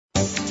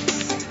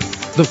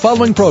The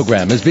following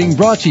program is being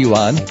brought to you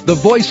on the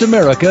Voice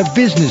America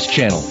Business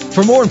Channel.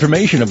 For more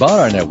information about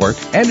our network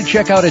and to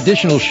check out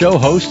additional show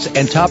hosts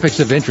and topics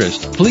of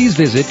interest, please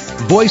visit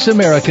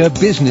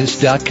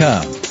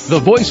voiceamericabusiness.com. The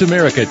Voice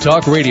America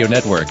Talk Radio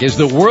Network is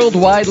the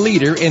worldwide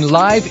leader in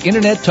live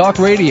Internet talk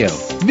radio.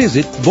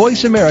 Visit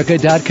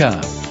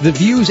voiceamerica.com. The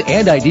views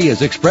and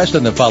ideas expressed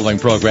on the following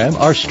program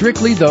are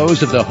strictly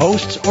those of the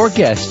hosts or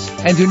guests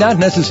and do not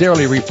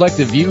necessarily reflect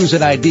the views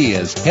and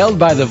ideas held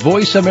by the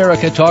Voice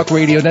America Talk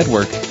Radio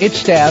Network, its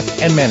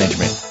staff, and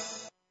management.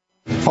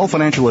 All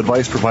financial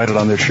advice provided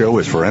on this show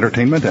is for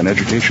entertainment and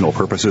educational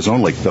purposes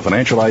only. The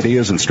financial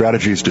ideas and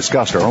strategies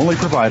discussed are only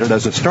provided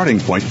as a starting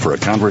point for a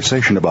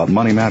conversation about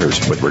money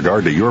matters. With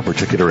regard to your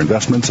particular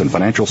investments and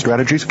financial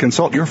strategies,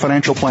 consult your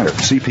financial planner,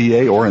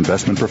 CPA, or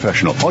investment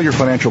professional. All your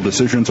financial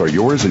decisions are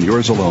yours and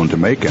yours alone to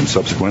make and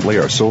subsequently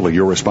are solely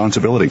your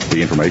responsibility.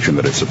 The information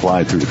that is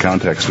supplied through the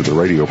context of the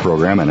radio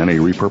program and any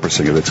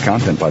repurposing of its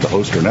content by the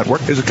host or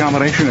network is a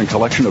combination and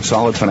collection of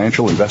solid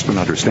financial investment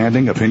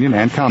understanding, opinion,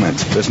 and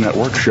comments. This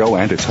network, show,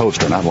 and its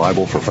host are not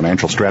liable for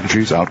financial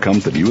strategies,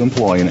 outcomes that you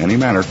employ in any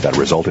manner that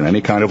result in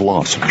any kind of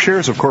loss.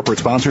 Shares of corporate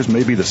sponsors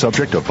may be the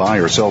subject of buy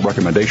or sell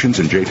recommendations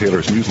in Jay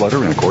Taylor's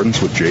newsletter in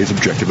accordance with Jay's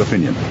objective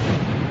opinion.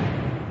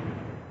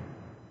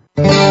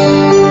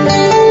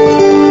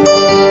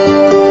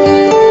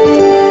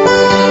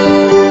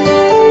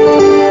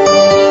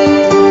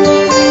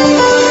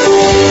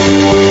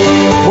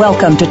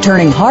 Welcome to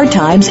Turning Hard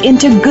Times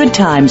into Good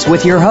Times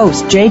with your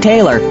host, Jay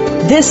Taylor.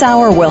 This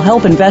hour will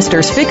help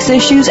investors fix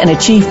issues and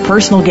achieve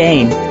personal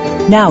gain.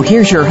 Now,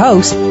 here's your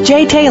host,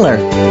 Jay Taylor.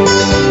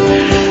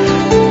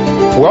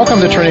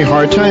 Welcome to Turning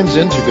Hard Times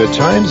into Good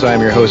Times.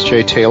 I'm your host,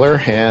 Jay Taylor,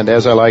 and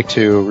as I like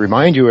to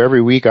remind you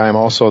every week, I'm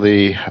also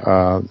the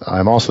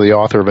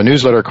author of a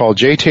newsletter called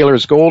Jay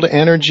Taylor's Gold,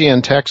 Energy,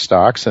 and Tech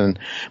Stocks, and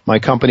my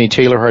company,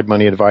 Taylor Hard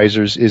Money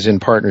Advisors, is in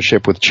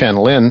partnership with Chen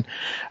Lin,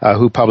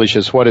 who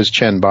publishes What is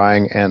Chen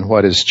Buying and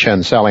What is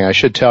Chen Selling. I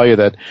should tell you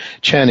that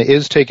Chen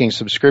is taking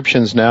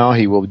subscriptions now.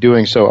 He will be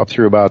doing so up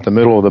through about the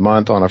middle of the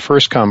month on a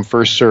first-come,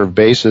 first-served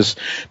basis.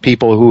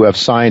 People who have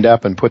signed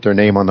up and put their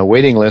name on the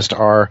waiting list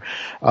are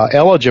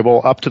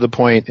eligible up to the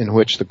point in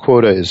which the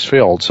quota is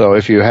filled. So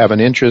if you have an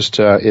interest,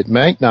 it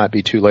might not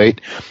be too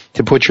late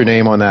to put your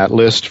name on that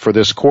list for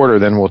this quarter.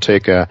 Then we'll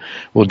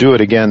do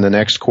it again the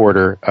next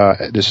quarter.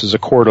 This is a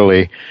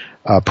quarterly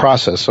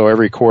process. So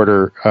every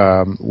quarter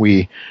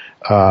we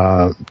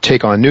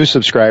take on new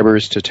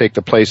subscribers to take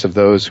the place of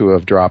those who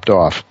have dropped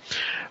off.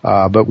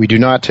 But we do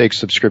not take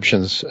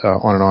subscriptions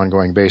on an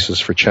ongoing basis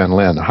for Chen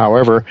Lin.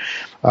 However,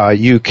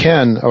 you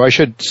can, I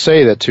should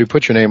say that to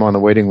put your name on the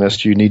waiting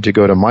list, you need to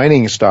go to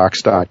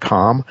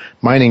miningstocks.com,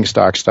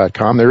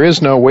 miningstocks.com. There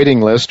is no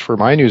waiting list for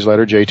my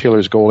newsletter, Jay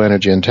Taylor's Gold,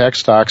 Energy, and Tech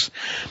Stocks.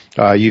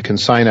 You can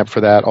sign up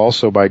for that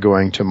also by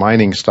going to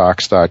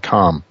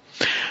miningstocks.com.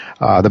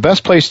 The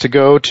best place to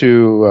go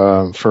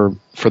to for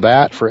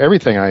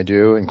everything I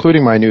do,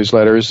 including my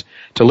newsletters,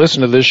 to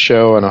listen to this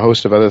show and a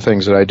host of other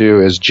things that I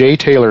do is Jay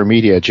Taylor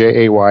Media,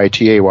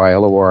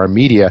 JayTaylor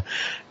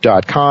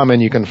Media.com,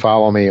 and you can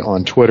follow me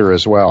on Twitter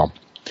as well.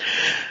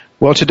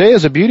 Well, today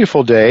is a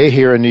beautiful day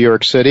here in New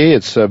York City.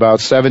 It's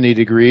about 70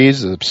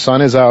 degrees. The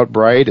sun is out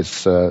bright.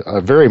 It's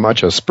very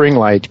much a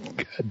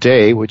spring-like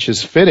day, which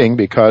is fitting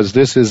because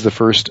this is the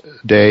first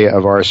day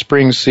of our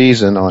spring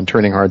season on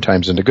Turning Hard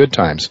Times into Good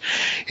Times.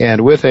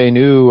 And with a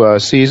new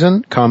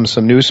season comes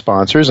some new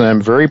sponsors, and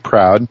I'm very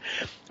proud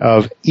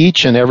of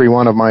each and every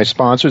one of my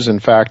sponsors. In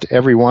fact,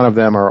 every one of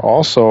them are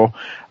also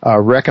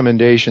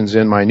recommendations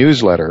in my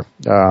newsletter.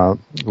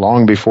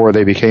 Long before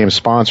they became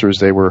sponsors,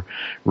 they were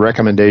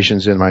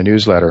recommendations in my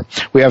newsletter.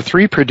 We have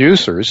 3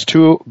 producers,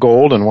 2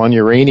 gold and 1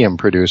 uranium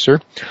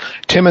producer.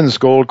 Timmins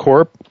Gold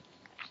Corp,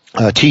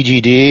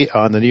 TGD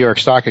on the New York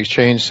Stock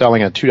Exchange,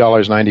 selling at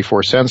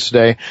 $2.94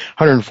 today,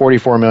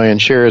 144 million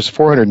shares,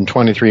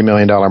 $423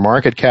 million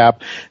market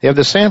cap. They have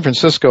the San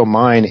Francisco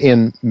mine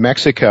in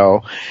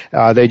Mexico.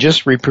 They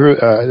just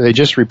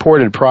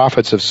reported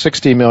profits of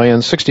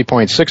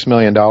 $60.6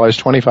 million,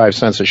 25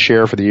 cents a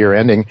share for the year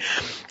ending.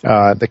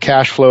 The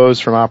cash flows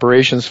from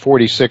operations,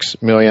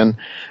 $46 million.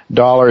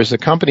 The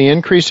company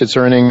increased its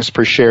earnings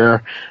per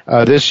share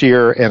this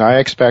year, and I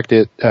expect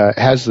it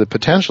has the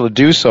potential to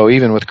do so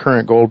even with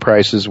current gold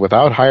prices,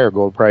 without higher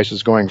gold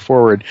prices going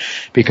forward,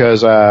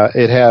 because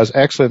it has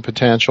excellent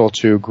potential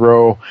to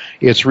grow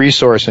its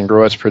resource and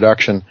grow its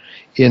production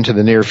into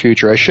the near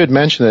future. I should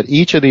mention that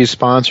each of these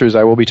sponsors,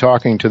 I will be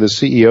talking to the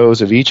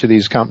CEOs of each of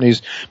these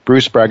companies.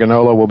 Bruce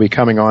Braganola will be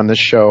coming on this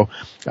show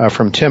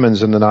from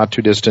Timmins in the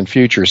not-too-distant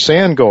future.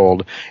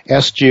 Sandgold,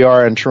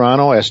 SGR in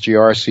Toronto,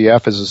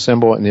 SGRCF is a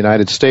symbol in the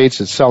United States.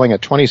 It's selling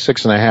at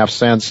 26.5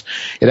 cents.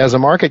 It has a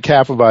market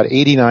cap of about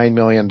 $89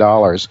 million.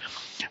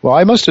 Well,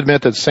 I must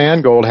admit that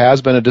Sandgold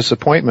has been a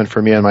disappointment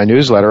for me in my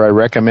newsletter. I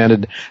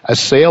recommended a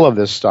sale of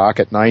this stock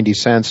at 90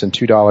 cents and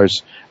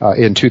 $2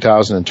 in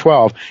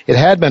 2012. It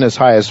had been as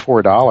high as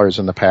 $4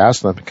 in the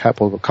past, a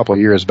couple of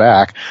years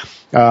back.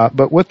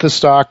 But with the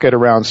stock at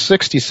around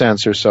 60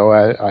 cents or so,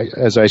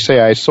 as I say,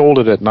 I sold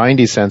it at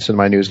 90 cents in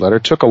my newsletter,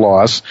 took a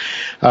loss.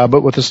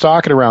 But with the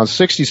stock at around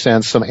 60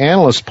 cents, some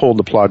analysts pulled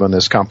the plug on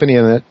this company,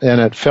 and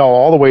it fell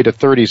all the way to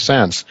 30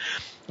 cents.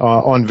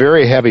 On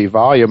very heavy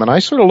volume, and I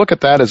sort of look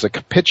at that as a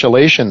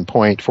capitulation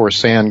point for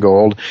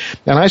Sandgold,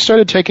 and I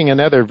started taking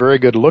another very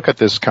good look at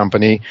this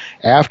company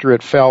after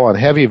it fell on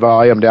heavy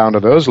volume down to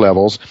those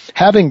levels.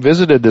 Having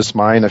visited this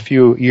mine a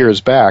few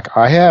years back,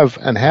 I have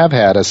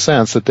had a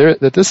sense that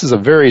this is a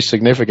very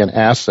significant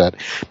asset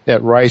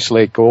at Rice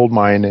Lake Gold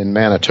Mine in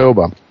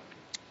Manitoba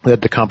that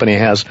the company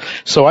has.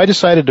 So I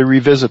decided to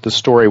revisit the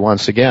story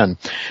once again.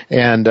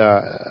 And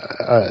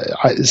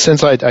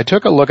since I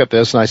took a look at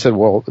this and I said,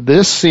 well,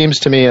 this seems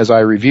to me, as I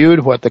reviewed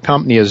what the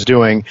company is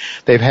doing,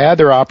 they've had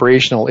their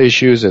operational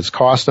issues. It's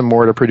cost them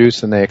more to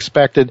produce than they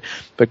expected.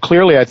 But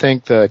clearly I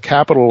think the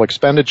capital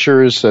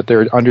expenditures that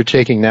they're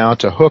undertaking now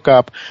to hook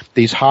up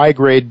these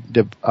high-grade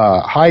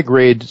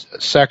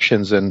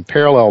sections and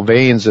parallel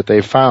veins that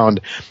they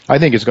found, I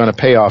think is going to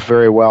pay off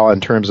very well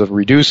in terms of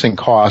reducing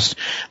cost.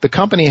 The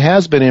company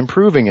has been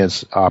improving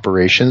its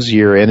operations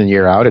year in and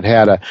year out. It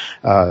had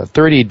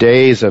 30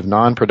 days of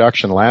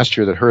non-production last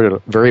year that hurt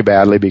it very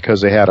badly because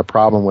they had a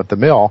problem with the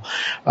mill.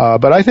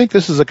 But I think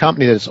this is a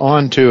company that's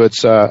on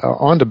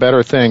to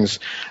better things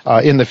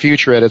in the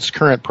future at its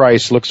current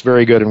price. Looks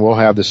very good, and we'll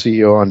have the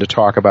CEO on to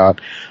talk about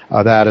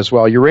that as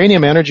well.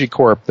 Uranium Energy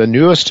Corp, the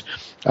newest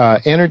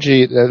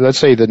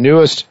the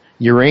newest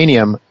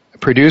uranium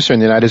producer in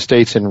the United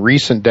States in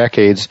recent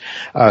decades,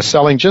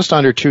 selling just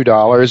under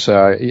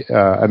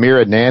 $2.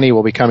 Amir Adnani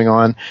will be coming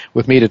on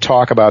with me to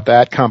talk about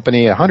that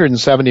company.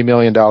 $170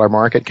 million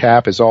market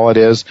cap is all it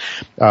is.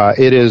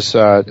 It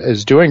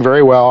is doing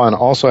very well and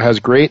also has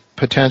great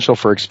potential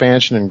for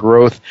expansion and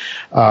growth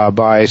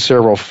by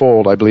several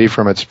fold, I believe,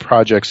 from its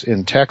projects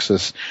in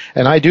Texas.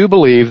 And I do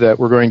believe that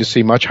we're going to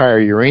see much higher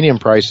uranium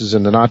prices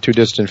in the not too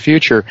distant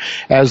future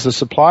as the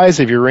supplies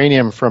of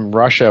uranium from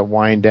Russia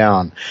wind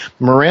down.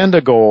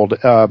 Miranda Gold,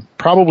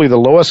 probably the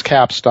lowest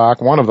cap stock,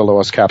 one of the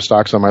lowest cap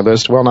stocks on my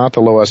list. Well, not the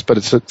lowest, but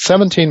it's a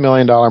 $17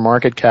 million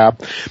market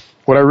cap.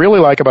 What I really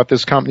like about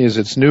this company is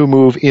its new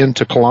move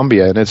into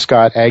Colombia, and it's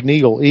got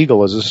Agnico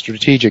Eagle as a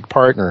strategic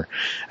partner.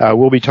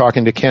 We'll be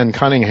talking to Ken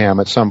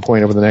Cunningham at some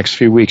point over the next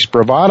few weeks.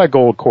 Bravada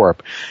Gold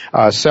Corp,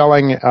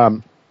 selling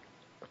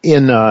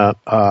in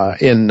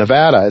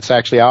Nevada. It's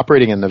actually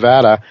operating in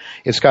Nevada.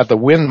 It's got the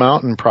Wind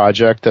Mountain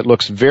project that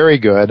looks very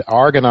good.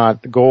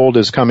 Argonaut Gold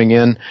is coming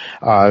in,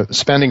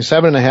 spending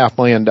 $7.5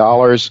 million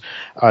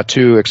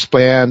to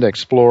expand,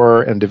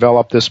 explore, and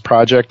develop this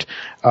project.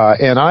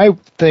 And I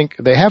think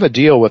they have a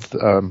deal with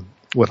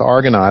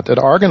Argonaut, that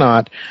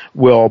Argonaut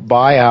will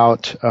buy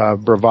out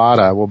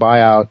Bravada, will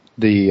buy out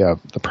the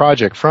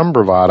project from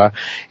Bravada,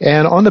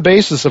 and on the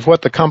basis of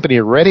what the company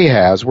already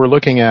has, we're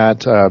looking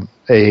at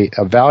a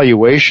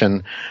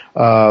valuation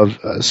of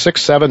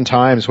 6-7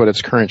 times what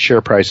its current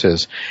share price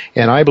is.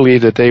 And I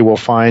believe that they will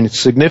find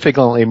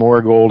significantly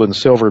more gold and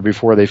silver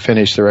before they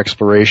finish their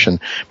exploration.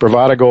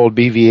 Bravada Gold,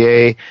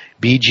 BVA,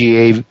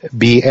 BGA,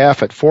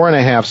 BF at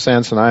 4.5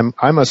 cents, and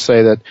I must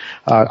say that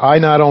I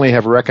not only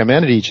have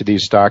recommended each of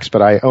these stocks,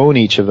 but I own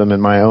each of them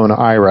in my own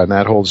IRA, and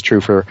that holds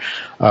true for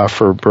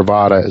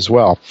Bravada as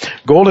well.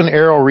 Golden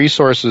Arrow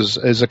Resources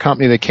is a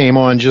company that came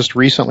on just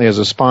recently as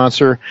a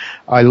sponsor.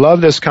 I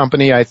love this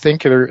company. I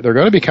think they're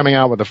going to be coming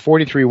out with a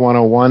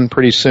 43101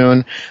 pretty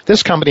soon.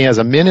 This company has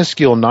a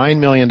minuscule $9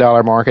 million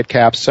market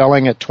cap,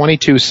 selling at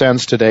 22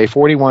 cents today,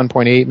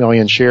 41.8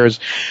 million shares.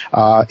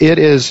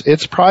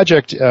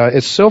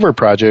 Its silver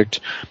project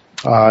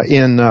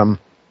in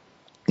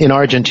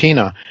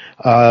Argentina,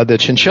 the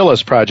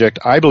Chinchillas project,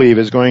 I believe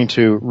is going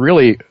to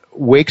really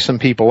wake some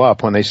people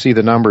up when they see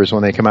the numbers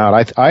when they come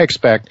out. I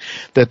expect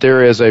that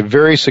there is a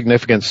very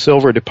significant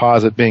silver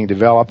deposit being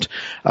developed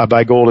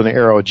by Golden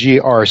Arrow,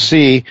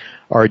 GRC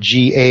or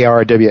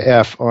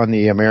GARWF on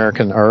the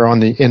American or in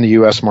the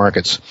U.S.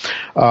 markets.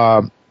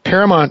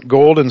 Paramount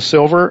Gold and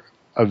Silver,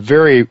 a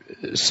very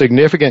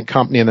significant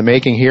company in the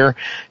making here.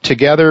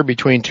 Together,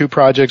 between two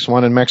projects,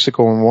 one in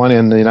Mexico and one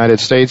in the United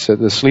States at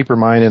the Sleeper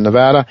Mine in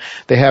Nevada,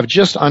 they have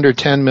just under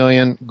 10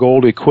 million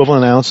gold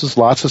equivalent ounces,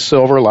 lots of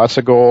silver, lots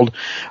of gold.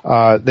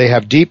 They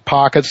have deep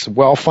pockets,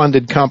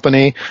 well-funded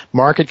company,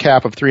 market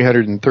cap of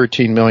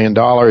 $313 million,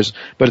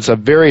 but it's a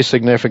very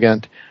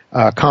significant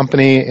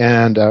company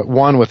and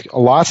one with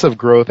lots of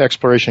growth,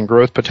 exploration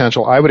growth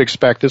potential. I would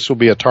expect this will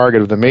be a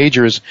target of the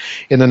majors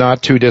in the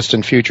not too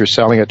distant future,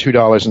 selling at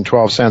 $2.12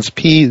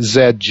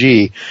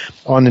 PZG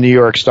on the New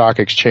York Stock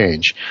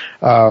Exchange.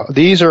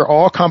 These are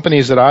all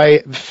companies that I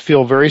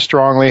feel very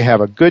strongly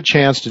have a good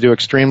chance to do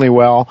extremely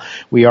well.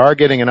 We are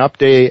getting an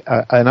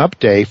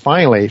update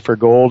finally for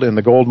gold in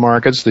the gold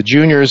markets. The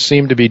juniors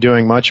seem to be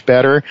doing much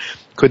better.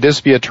 Could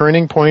this be a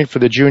turning point for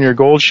the junior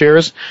gold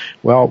shares?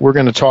 Well, we're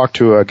going to talk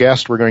to a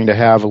guest we're going to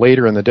have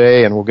later in the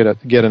day, and we'll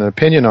get an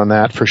opinion on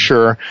that for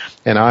sure.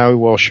 And I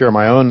will share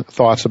my own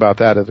thoughts about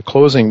that at the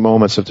closing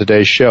moments of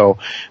today's show.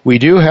 We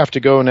do have to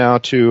go now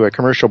to a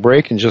commercial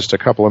break in just a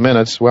couple of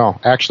minutes.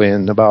 Well, actually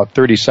in about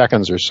 30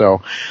 seconds or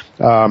so.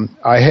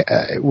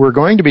 We're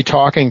going to be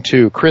talking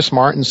to Chris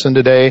Martenson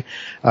today,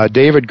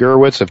 David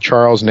Gerwitz of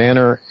Charles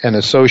Nanner and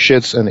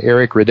Associates, and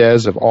Eric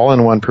Redez of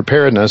All-in-One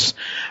Preparedness,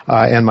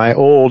 and my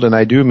old, and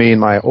I do mean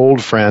my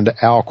old friend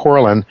Al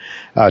Corlin,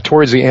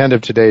 towards the end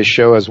of today's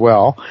show as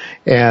well.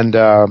 And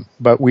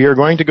but we are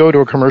going to go to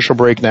a commercial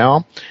break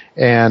now.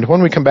 And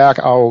when we come back,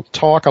 I'll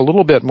talk a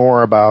little bit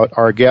more about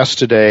our guest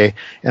today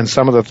and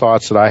some of the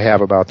thoughts that I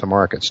have about the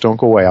markets. Don't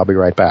go away. I'll be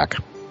right back.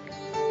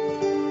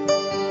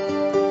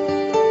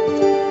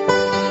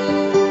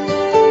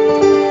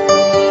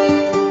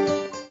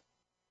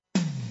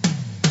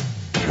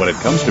 When it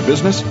comes to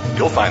business,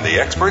 you'll find the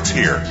experts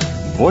here.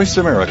 Voice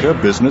America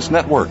Business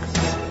Network.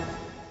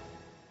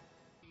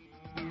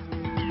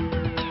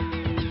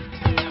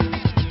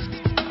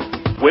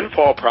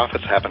 Windfall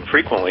profits happen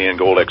frequently in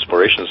gold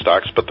exploration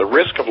stocks, but the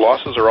risk of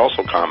losses are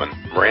also common.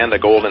 Miranda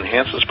Gold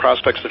enhances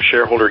prospects of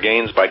shareholder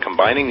gains by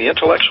combining the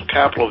intellectual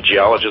capital of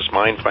geologists,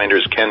 mine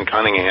finders Ken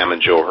Cunningham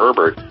and Joe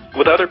Herbert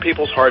with other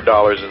people's hard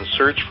dollars in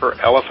search for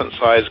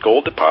elephant-sized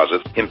gold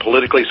deposits in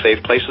politically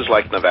safe places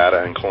like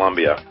Nevada and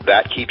Colombia.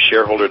 That keeps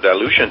shareholder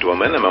dilution to a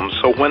minimum,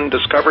 so when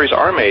discoveries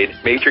are made,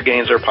 major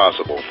gains are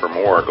possible. For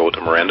more, go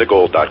to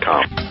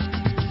mirandagold.com.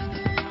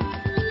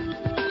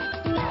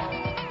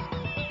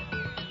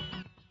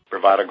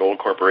 Bravada Gold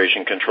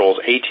Corporation controls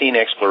 18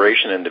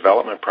 exploration and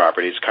development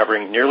properties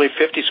covering nearly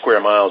 50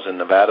 square miles in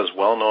Nevada's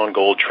well-known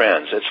gold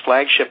trends. Its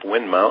flagship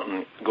Wind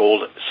Mountain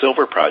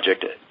Gold-Silver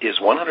project is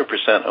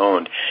 100%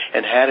 owned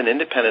and had an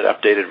independent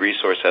updated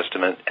resource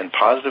estimate and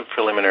positive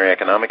preliminary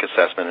economic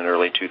assessment in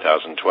early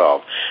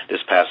 2012.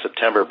 This past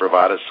September,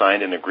 Bravada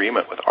signed an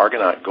agreement with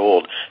Argonaut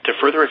Gold to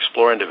further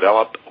explore and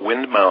develop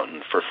Wind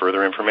Mountain. For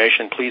further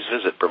information, please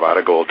visit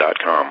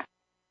bravadagold.com.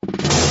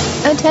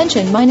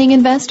 Attention mining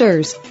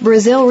investors.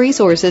 Brazil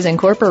Resources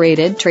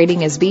Incorporated,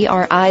 trading as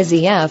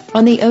BRIZF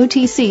on the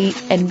OTC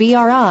and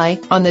BRI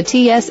on the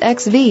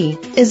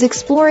TSXV, is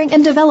exploring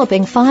and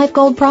developing 5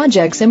 gold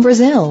projects in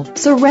Brazil,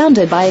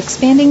 surrounded by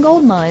expanding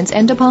gold mines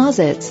and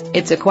deposits.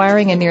 It's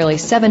acquiring a nearly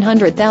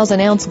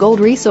 700,000-ounce gold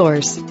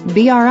resource.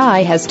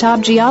 BRI has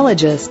top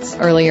geologists,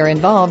 earlier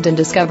involved in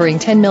discovering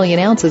 10 million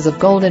ounces of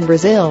gold in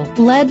Brazil,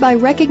 led by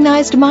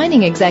recognized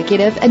mining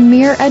executive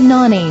Admir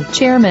Adnani,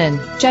 chairman.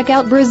 Check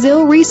out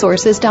BrazilResources.com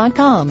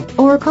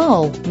or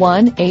call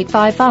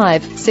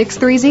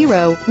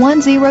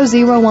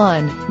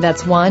 1-855-630-1001.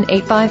 That's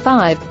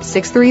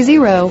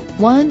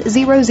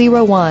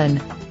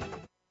 1-855-630-1001.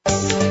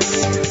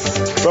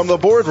 From the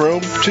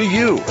boardroom to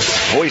you,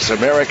 Voice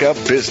America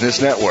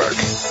Business Network.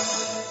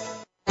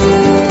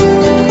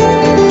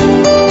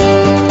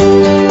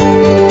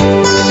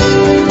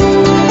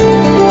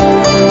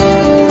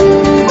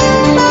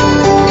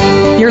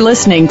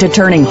 Listening to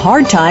Turning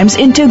Hard Times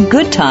into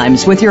Good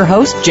Times with your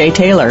host, Jay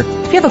Taylor.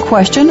 If you have a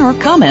question or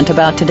comment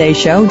about today's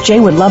show, Jay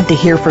would love to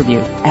hear from you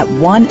at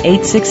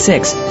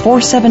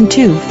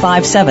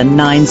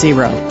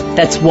 1-866-472-5790.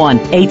 That's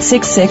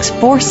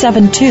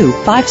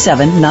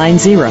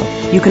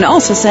 1-866-472-5790. You can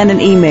also send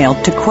an email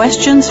to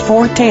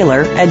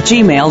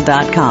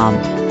questionsfortaylor@gmail.com.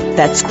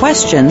 That's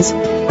questions,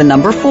 the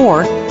number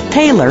 4,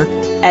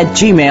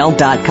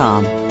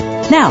 Taylor@gmail.com.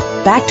 Now,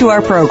 back to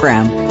our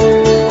program.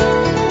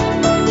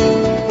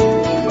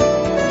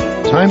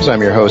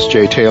 I'm your host,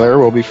 Jay Taylor.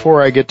 Well,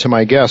 before I get to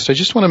my guest, I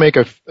just want to make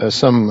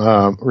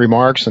some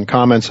remarks and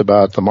comments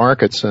about the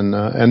markets and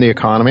the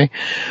economy.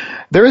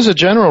 There is a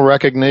general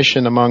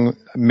recognition among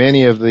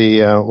many of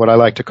the what I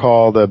like to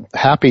call the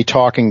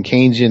happy-talking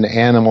Keynesian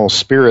animal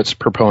spirits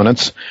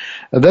proponents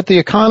that the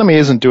economy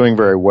isn't doing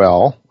very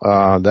well.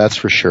 That's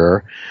for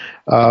sure.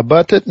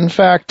 But that, in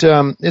fact,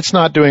 it's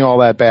not doing all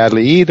that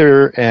badly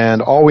either,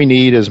 and all we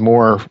need is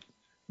more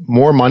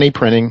money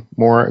printing,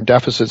 more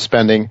deficit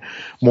spending,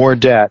 more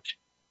debt,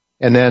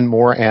 and then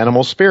more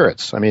animal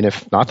spirits. I mean,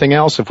 if nothing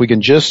else, if we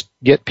can just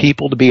get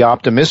people to be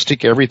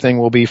optimistic, everything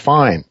will be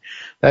fine.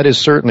 That is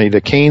certainly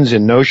the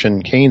Keynesian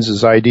notion,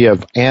 Keynes's idea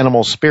of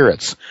animal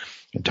spirits.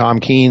 And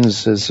Tom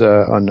Keynes is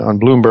on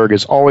Bloomberg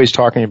is always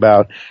talking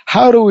about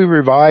how do we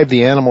revive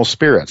the animal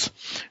spirits?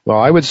 Well,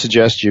 I would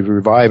suggest you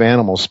revive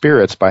animal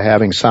spirits by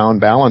having sound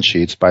balance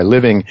sheets, by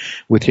living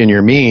within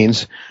your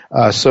means,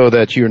 so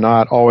that you're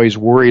not always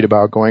worried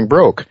about going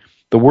broke.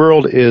 The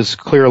world is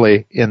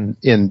clearly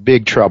in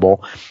big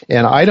trouble,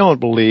 and I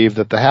don't believe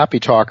that the happy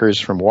talkers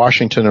from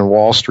Washington and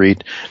Wall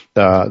Street,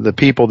 the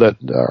people that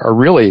are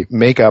really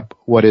make up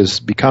what is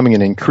becoming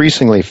an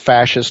increasingly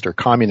fascist or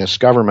communist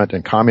government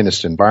and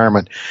communist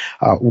environment,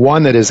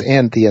 one that is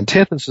the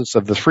antithesis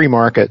of the free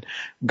market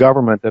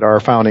government that our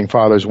founding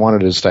fathers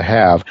wanted us to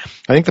have.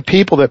 I think the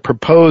people that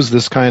propose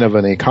this kind of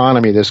an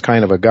economy, this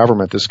kind of a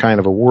government, this kind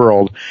of a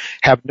world,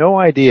 have no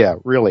idea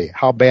really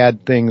how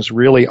bad things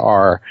really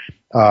are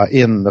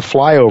in the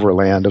flyover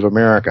land of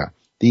America.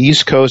 The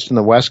East Coast and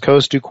the West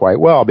Coast do quite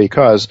well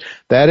because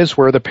that is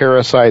where the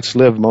parasites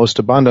live most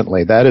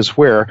abundantly. That is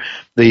where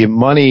the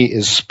money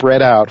is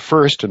spread out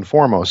first and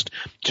foremost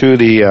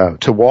to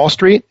Wall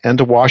Street and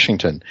to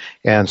Washington.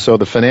 And so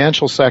the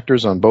financial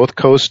sectors on both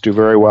coasts do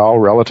very well,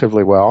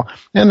 relatively well.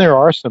 And there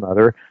are some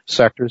other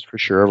sectors for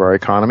sure of our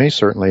economy,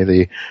 certainly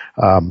the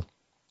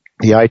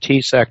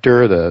IT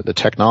sector, the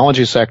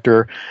technology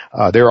sector.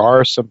 There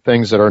are some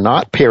things that are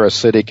not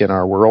parasitic in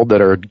our world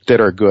that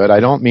are good. I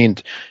don't mean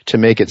to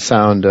make it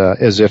sound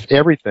as if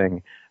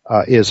everything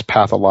is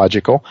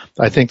pathological.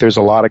 I think there's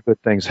a lot of good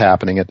things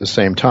happening at the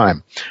same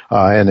time.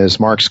 And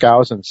as Mark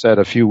Skousen said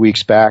a few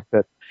weeks back,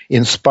 that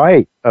in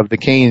spite of the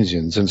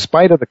Keynesians, in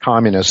spite of the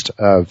communist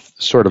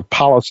sort of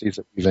policies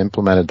that we've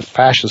implemented, the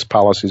fascist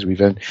policies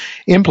we've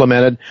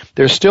implemented,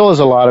 there still is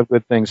a lot of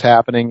good things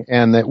happening,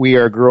 and that we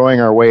are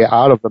growing our way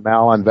out of the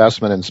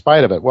malinvestment in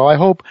spite of it. Well, I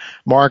hope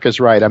Mark is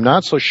right. I'm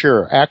not so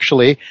sure.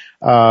 Actually,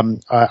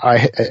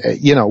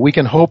 we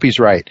can hope he's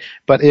right.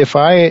 But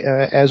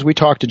as we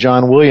talked to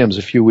John Williams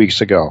a few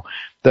weeks ago,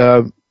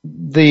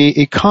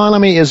 the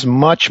economy is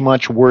much,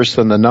 much worse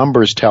than the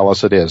numbers tell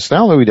us it is.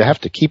 Not only do we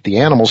have to keep the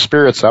animal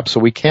spirits up, so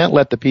we can't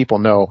let the people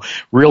know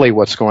really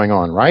what's going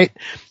on, right?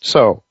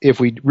 So if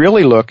we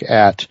really look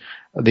at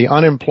the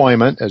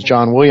unemployment as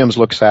John Williams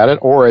looks at it,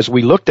 or as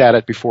we looked at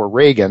it before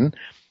Reagan,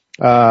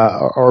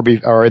 or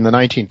in the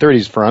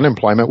 1930s for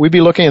unemployment, we'd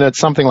be looking at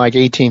something like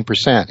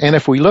 18%. And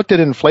if we looked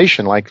at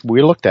inflation like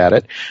we looked at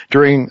it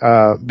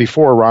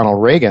before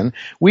Ronald Reagan,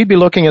 we'd be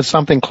looking at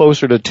something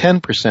closer to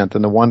 10%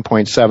 than the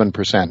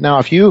 1.7%. Now,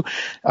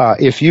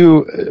 if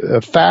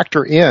you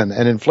factor in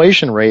an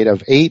inflation rate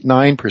of 8,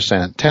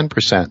 9%,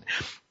 10%,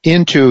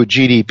 into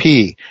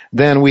GDP,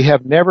 then we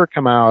have never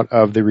come out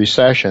of the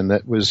recession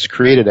that was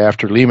created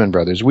after Lehman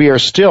Brothers. We are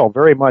still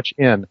very much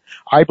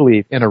I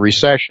believe, in a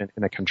recession,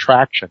 in a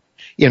contraction,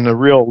 in the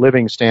real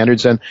living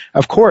standards. And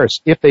of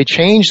course, if they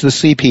change the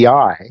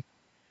CPI,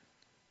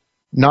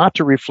 not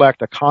to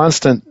reflect a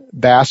constant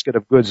basket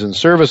of goods and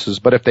services,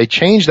 but if they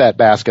change that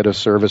basket of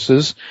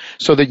services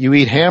so that you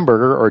eat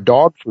hamburger or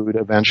dog food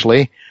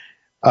eventually,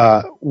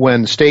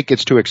 when steak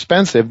gets too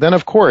expensive, then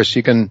of course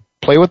you can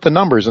play with the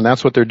numbers, and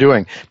that's what they're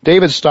doing.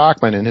 David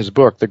Stockman, in his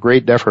book, The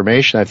Great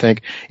Deformation, I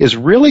think, is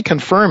really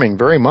confirming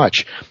very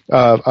much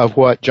of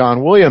what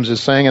John Williams is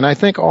saying, and I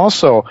think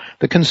also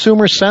the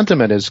consumer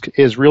sentiment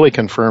is really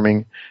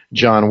confirming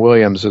John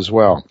Williams as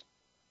well.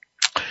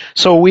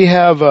 So we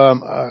have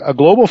a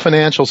global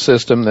financial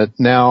system that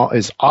now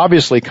is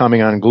obviously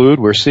coming unglued.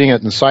 We're seeing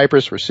it in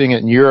Cyprus. We're seeing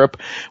it in Europe.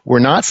 We're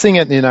not seeing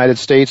it in the United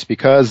States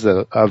because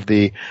we're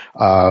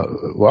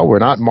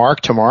not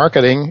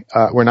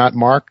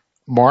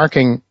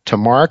marking to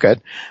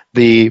market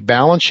the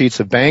balance sheets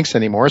of banks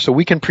anymore. So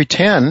we can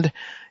pretend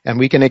and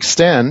we can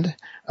extend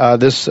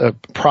this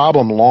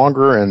problem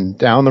longer and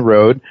down the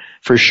road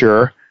for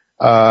sure.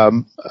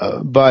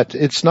 But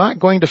it's not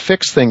going to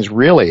fix things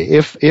really.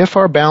 If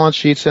our balance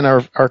sheets in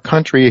our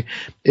country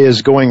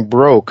is going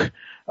broke,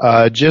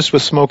 just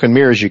with smoke and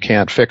mirrors, you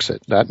can't fix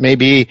it. That may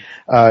be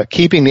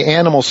keeping the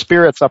animal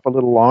spirits up a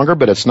little longer,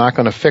 but it's not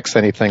going to fix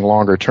anything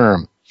longer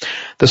term.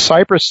 The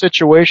Cyprus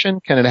situation,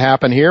 can it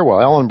happen here?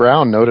 Well, Ellen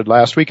Brown noted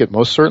last week it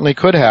most certainly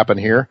could happen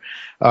here.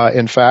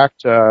 In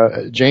fact,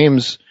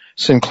 James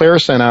Sinclair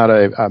sent out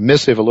a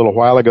missive a little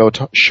while ago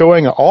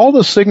showing all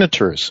the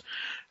signatures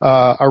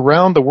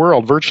around the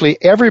world. Virtually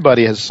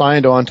everybody has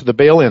signed on to the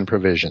bail-in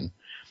provision.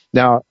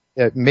 Now,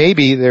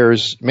 maybe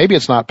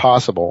it's not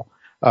possible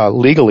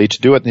legally to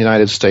do it in the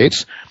United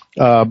States,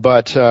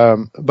 but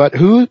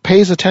who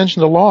pays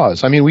attention to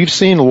laws? I mean, we've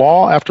seen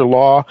law after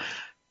law.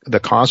 The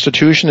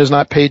Constitution is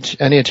not paid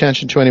any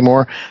attention to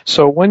anymore.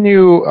 So when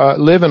you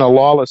live in a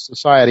lawless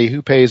society,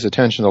 who pays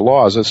attention to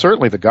laws?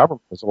 Certainly the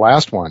government is the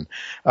last one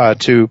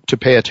to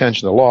pay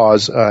attention to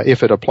laws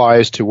if it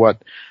applies to what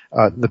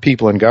the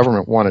people in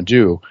government want to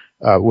do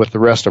with the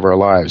rest of our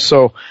lives.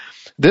 So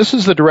this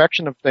is the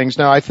direction of things.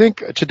 Now, I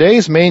think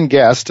today's main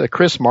guest,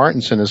 Chris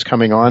Martenson, is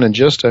coming on in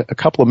just a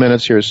couple of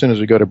minutes here as soon as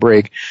we go to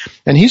break.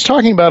 And he's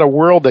talking about a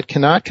world that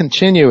cannot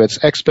continue its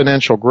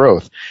exponential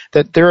growth,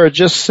 that there are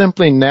just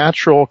simply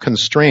natural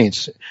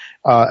constraints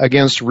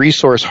against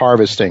resource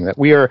harvesting, that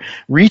we are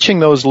reaching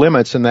those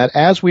limits, and that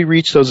as we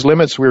reach those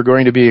limits, we're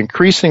going to be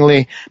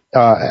increasingly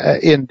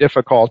in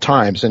difficult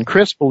times. And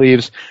Chris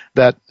believes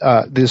that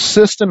the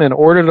system, in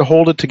order to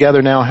hold it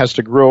together now, has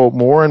to grow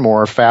more and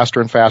more, faster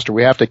and faster.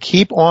 We have to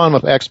keep on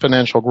with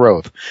exponential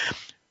growth.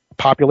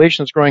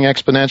 Population is growing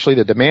exponentially,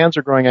 the demands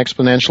are growing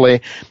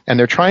exponentially, and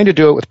they're trying to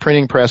do it with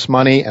printing press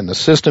money, and the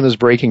system is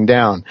breaking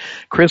down.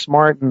 Chris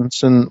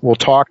Martenson will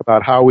talk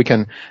about how we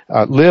can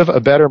live a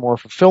better, more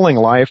fulfilling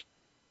life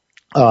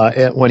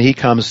when he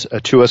comes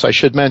to us. I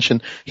should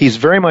mention he's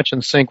very much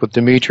in sync with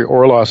Dmitry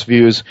Orlov's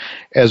views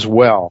as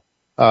well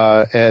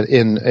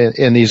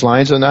in these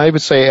lines. And I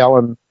would say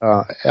Ellen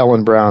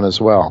Ellen Brown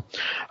as well.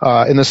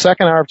 In the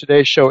second hour of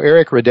today's show,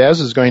 Eric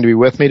Redez is going to be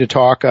with me to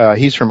talk.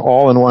 He's from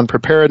All-in-One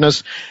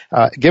Preparedness.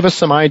 Give us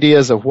some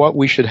ideas of what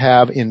we should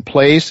have in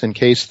place in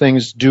case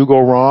things do go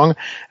wrong,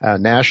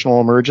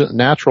 natural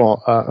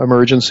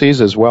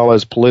emergencies, as well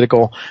as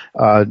political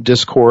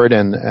discord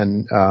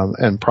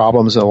and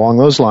problems along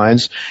those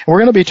lines. And we're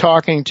going to be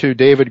talking to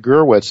David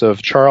Gurwitz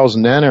of Charles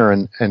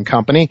Nenner and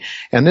Company,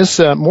 and this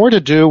more to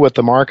do with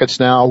the markets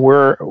now,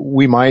 where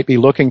we might be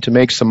looking to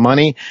make some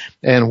money,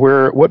 and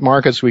what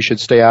markets we should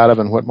stay out of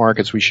and what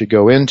markets we should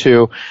go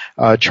into.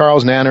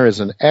 Charles Nenner is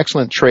an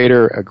excellent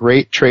trader, a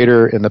great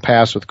trader in the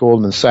past with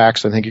Goldman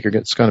Sachs. I think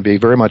it's going to be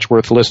very much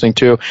worth listening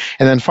to.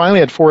 And then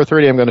finally at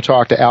 4:30, I'm going to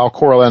talk to Al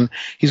Corlin.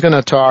 He's going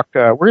to talk.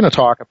 We're going to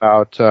talk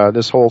about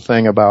this whole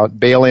thing about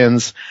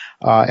bail-ins.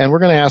 And we're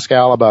going to ask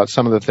Al about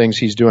some of the things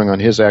he's doing on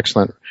his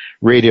excellent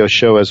radio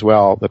show as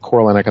well, the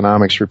Corlin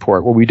Economics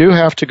Report. Well, we do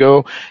have to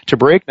go to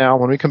break now.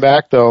 When we come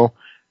back, though,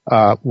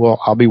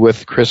 I'll be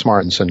with Chris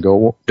Martenson.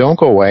 Don't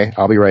go away.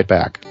 I'll be right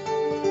back.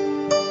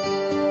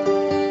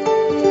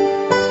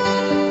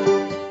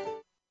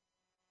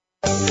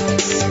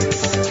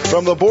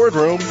 From the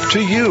boardroom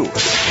to you,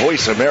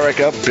 Voice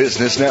America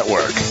Business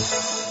Network.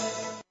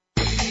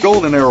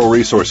 Golden Arrow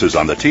Resources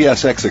on the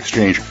TSX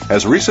Exchange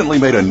has recently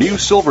made a new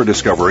silver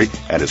discovery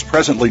and is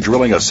presently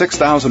drilling a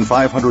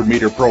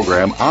 6,500-meter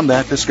program on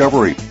that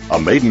discovery. A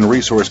maiden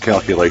resource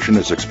calculation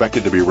is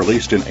expected to be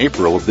released in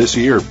April of this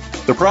year.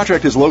 The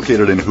project is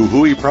located in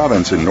Jujuy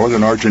Province in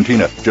northern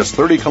Argentina, just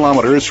 30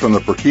 kilometers from the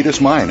Pirquitas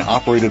mine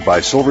operated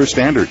by Silver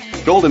Standard.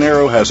 Golden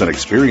Arrow has an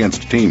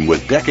experienced team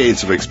with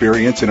decades of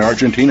experience in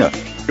Argentina.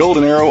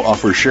 Golden Arrow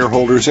offers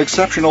shareholders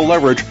exceptional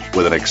leverage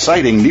with an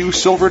exciting new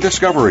silver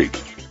discovery.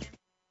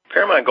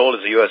 Paramount Gold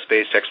is a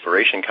U.S.-based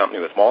exploration company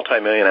with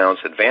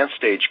multi-million-ounce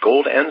advanced-stage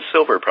gold and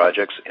silver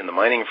projects in the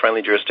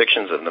mining-friendly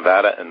jurisdictions of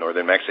Nevada and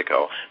northern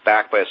Mexico.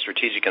 Backed by a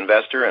strategic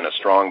investor and a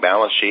strong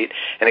balance sheet,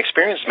 an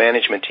experienced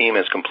management team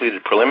has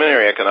completed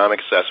preliminary economic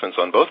assessments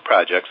on both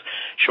projects,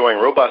 showing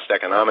robust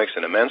economics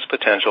and immense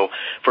potential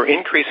for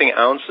increasing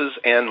ounces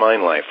and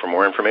mine life. For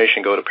more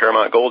information, go to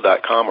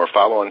ParamountGold.com or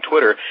follow on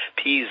Twitter,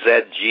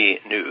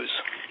 PZG News.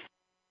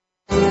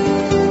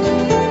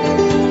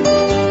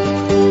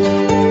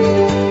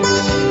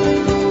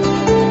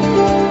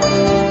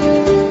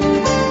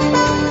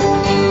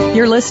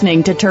 You're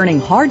listening to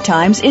Turning Hard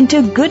Times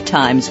into Good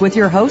Times with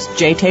your host,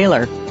 Jay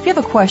Taylor. If you have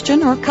a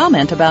question or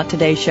comment about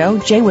today's show,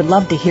 Jay would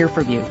love to hear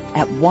from you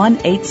at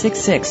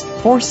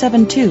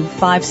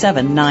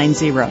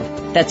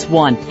 1-866-472-5790. That's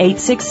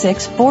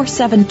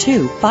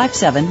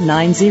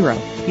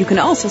 1-866-472-5790. You can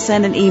also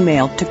send an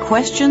email to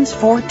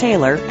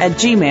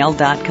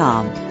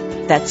questionsfortaylor@gmail.com.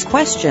 That's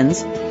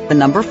questions, the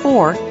number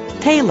 4,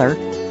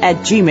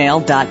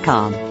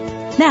 Taylor@gmail.com.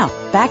 Now,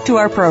 back to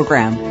our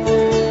program.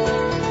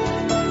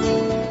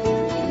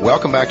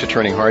 Welcome back to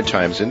Turning Hard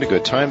Times into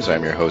Good Times.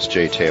 I'm your host,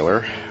 Jay Taylor,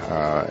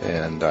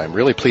 and I'm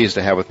really pleased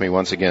to have with me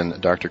once again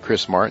Dr.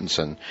 Chris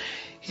Martenson.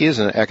 He is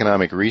an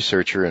economic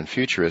researcher and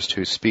futurist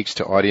who speaks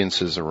to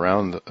audiences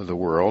around the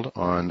world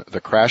on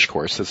The Crash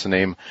Course. That's the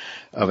name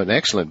of an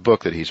excellent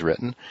book that he's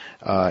written.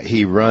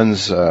 He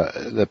runs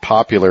the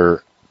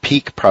popular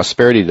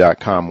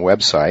peakprosperity.com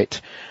website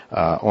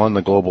on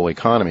the global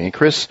economy. And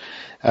Chris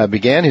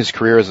began his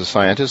career as a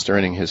scientist,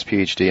 earning his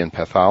PhD in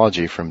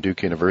pathology from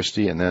Duke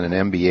University and then an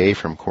MBA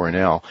from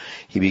Cornell.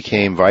 He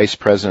became vice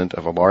president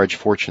of a large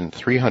Fortune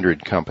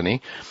 300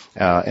 company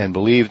and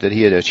believed that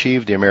he had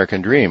achieved the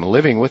American dream,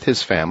 living with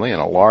his family in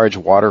a large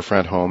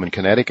waterfront home in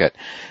Connecticut.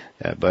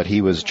 But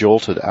he was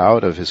jolted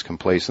out of his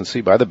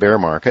complacency by the bear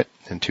market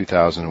in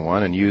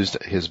 2001 and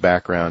used his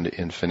background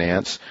in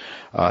finance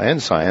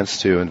and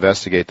science to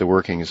investigate the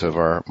workings of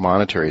our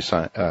monetary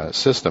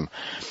system.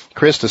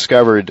 Chris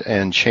discovered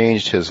and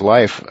changed his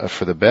life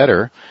for the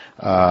better,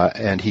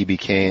 and he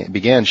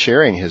began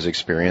sharing his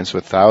experience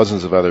with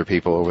thousands of other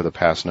people over the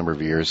past number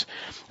of years,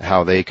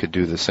 how they could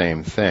do the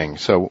same thing.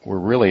 So we're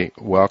really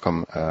want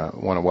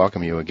to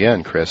welcome you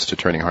again, Chris, to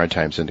Turning Hard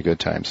Times into Good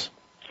Times.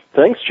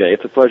 Thanks, Jay.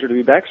 It's a pleasure to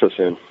be back so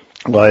soon.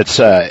 Well,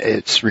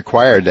 it's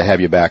required to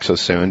have you back so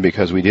soon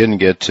because we didn't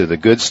get to the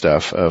good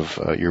stuff of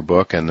your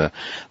book and the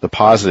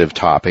positive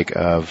topic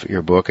of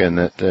your book, and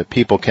that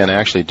people can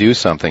actually do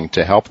something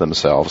to help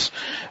themselves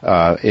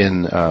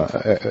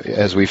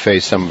as we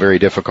face some very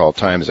difficult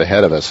times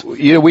ahead of us.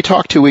 You know, we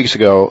talked 2 weeks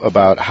ago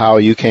about how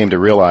you came to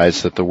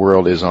realize that the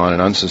world is on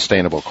an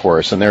unsustainable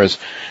course, and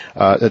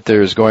that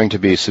there's going to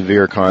be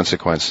severe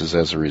consequences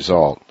as a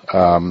result.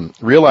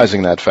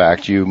 Realizing that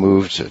fact, you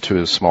moved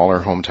to a smaller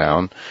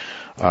hometown,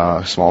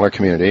 smaller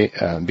community,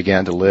 and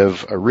began to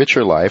live a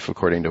richer life,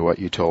 according to what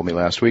you told me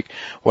last week.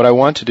 What I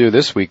want to do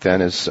this week,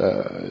 then, is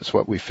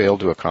what we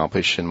failed to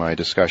accomplish in my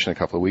discussion a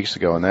couple of weeks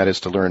ago, and that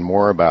is to learn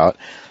more about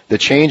the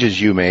changes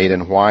you made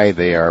and why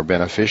they are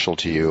beneficial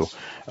to you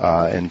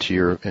into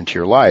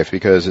your life,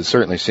 because it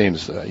certainly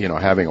seems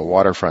having a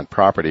waterfront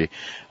property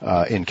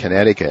in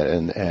Connecticut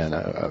and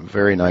a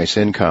very nice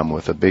income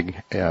with a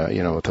big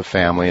with a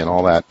family and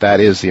all that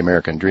is the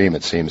American dream,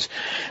 it seems.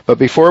 But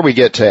before we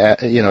get to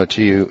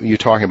to you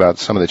talking about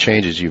some of the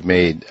changes you've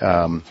made,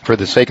 for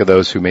the sake of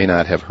those who may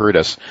not have heard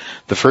us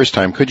the first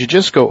time, could you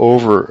just go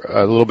over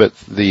a little bit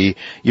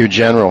your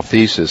general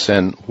thesis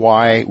and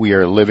why we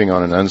are living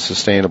on an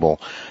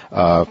unsustainable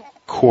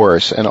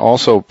course, and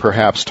also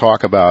perhaps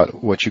talk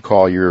about what you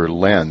call your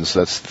lens?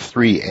 That's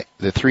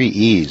the three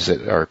E's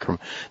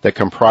that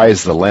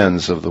comprise the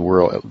lens of the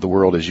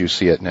world as you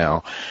see it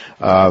now.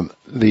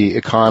 The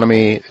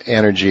economy,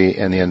 energy,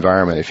 and the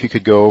environment. If you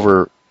could go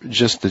over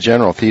just the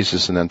general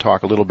thesis and then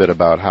talk a little bit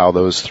about how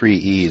those three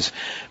E's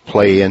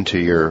play into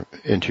your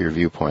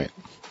viewpoint.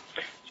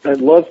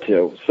 I'd love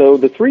to. So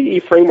the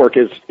 3E framework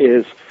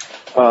is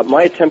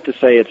my attempt to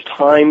say it's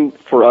time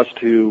for us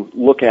to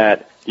look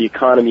at the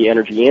economy,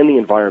 energy, and the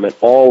environment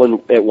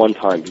all at one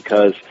time,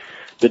 because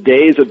the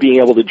days of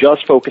being able to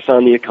just focus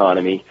on the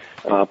economy,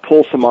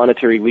 pull some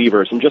monetary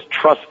levers, and just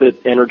trust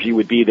that energy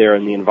would be there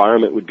and the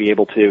environment would be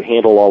able to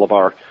handle all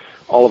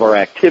of our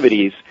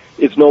activities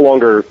is no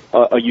longer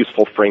a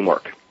useful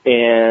framework.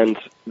 And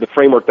the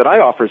framework that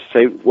I offer is to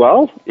say,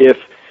 well, if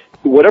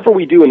whatever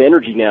we do in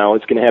energy now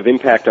is going to have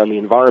impact on the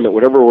environment,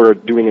 whatever we're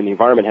doing in the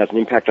environment has an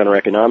impact on our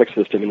economic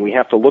system, and we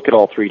have to look at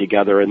all three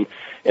together. And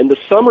the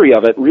summary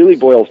of it really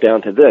boils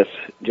down to this,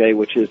 Jay,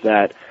 which is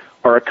that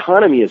our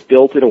economy is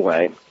built in a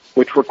way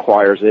which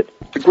requires it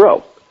to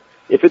grow.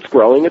 If it's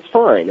growing, it's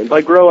fine. And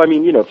by grow, I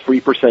mean,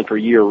 3% per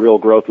year real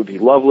growth would be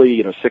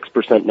lovely,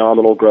 6%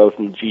 nominal growth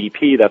in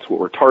GDP, that's what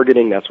we're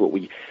targeting, that's what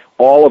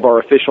all of our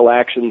official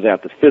actions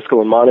at the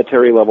fiscal and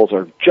monetary levels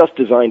are just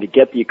designed to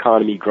get the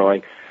economy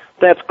growing.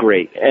 That's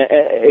great,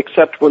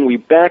 except when we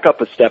back up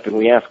a step and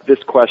we ask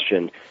this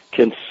question,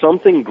 can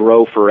something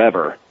grow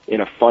forever in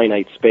a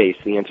finite space?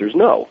 The answer is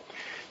no.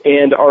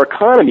 And our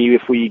economy,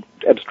 if we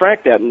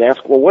abstract that and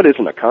ask, well, what is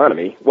an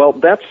economy? Well,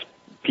 that's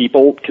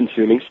people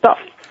consuming stuff.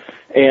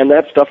 And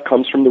that stuff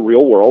comes from the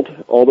real world.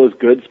 All those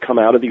goods come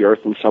out of the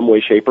earth in some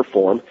way, shape, or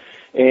form.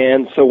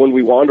 And so when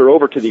we wander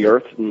over to the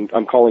earth, and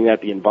I'm calling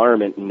that the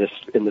environment in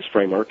this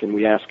framework, and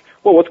we ask,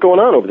 well, what's going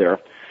on over there?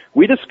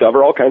 We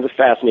discover all kinds of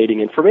fascinating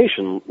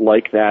information,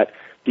 like that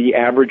the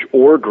average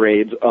ore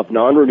grades of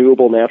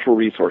non-renewable natural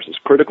resources,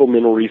 critical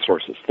mineral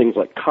resources, things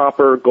like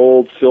copper,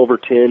 gold, silver,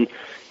 tin,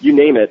 you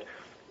name it,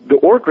 the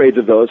ore grades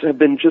of those have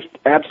been just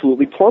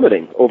absolutely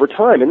plummeting over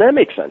time, and that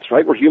makes sense,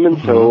 right? We're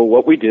humans, so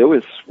what we do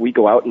is we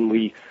go out and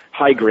we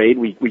high grade,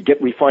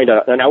 we find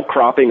an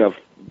outcropping of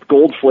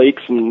gold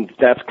flakes, and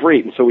that's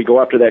great, and so we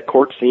go after that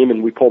quartz seam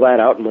and we pull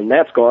that out, and when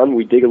that's gone,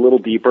 we dig a little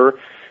deeper,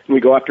 and we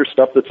go after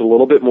stuff that's a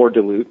little bit more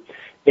dilute.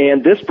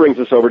 And this brings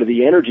us over to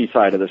the energy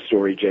side of the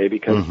story, Jay,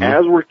 because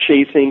as we're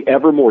chasing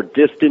ever more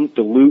distant,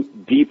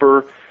 dilute,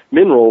 deeper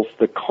minerals,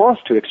 the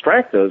cost to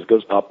extract those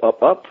goes up,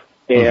 up, up.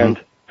 And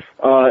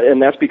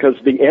that's because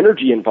the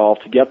energy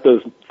involved to get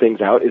those things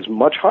out is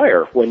much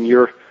higher. When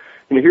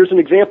here's an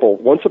example.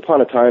 Once upon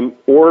a time,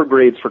 ore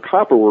grades for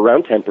copper were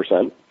around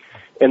 10%,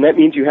 and that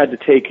means you had to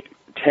take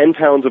 10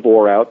 pounds of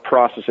ore out,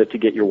 process it to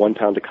get your 1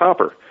 pound of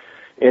copper.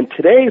 And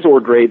today's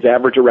ore grades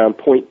average around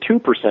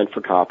 0.2%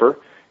 for copper,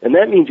 and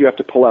that means you have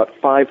to pull out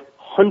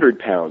 500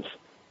 pounds,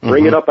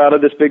 bring it up out of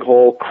this big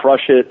hole,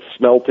 crush it,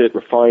 smelt it,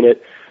 refine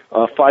it,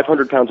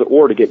 500 pounds of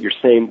ore to get your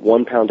same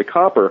 1 pound of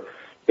copper.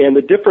 And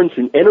the difference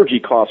in energy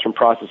costs from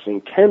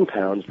processing 10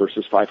 pounds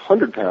versus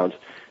 500 pounds,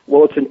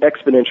 well, it's an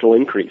exponential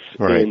increase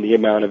in the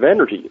amount of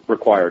energy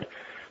required.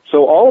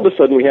 So all of a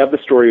sudden we have the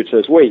story which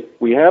says, wait,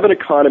 we have an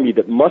economy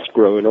that must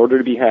grow in order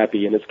to be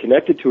happy, and it's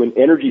connected to an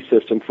energy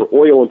system for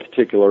oil in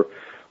particular.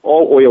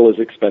 All oil is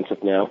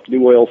expensive now.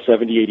 New oil,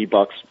 $70,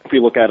 $80 if we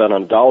look at it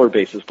on a dollar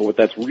basis. But what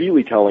that's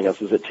really telling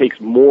us is it takes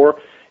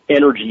more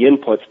energy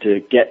inputs to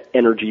get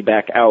energy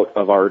back out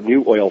of our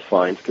new oil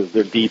finds because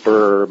they're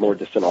deeper, more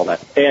distant, all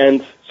that.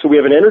 And so we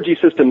have an energy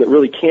system that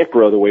really can't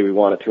grow the way we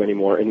want it to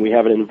anymore. And we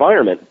have an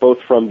environment,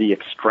 both from the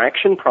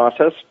extraction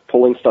process,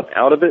 pulling stuff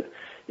out of it,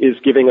 is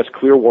giving us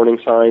clear warning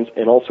signs,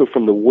 and also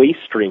from the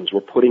waste streams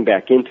we're putting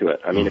back into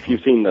it. I mean, if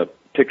you've seen the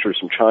pictures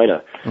from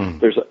China,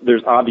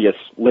 there's obvious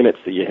limits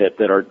that you hit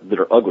that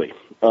are ugly.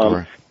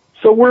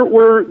 So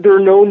there are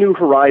no new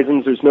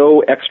horizons. There's no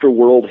extra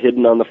world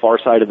hidden on the far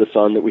side of the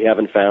sun that we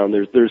haven't found.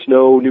 There's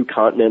no new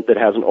continent that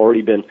hasn't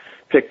already been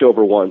picked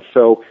over once.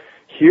 So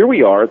here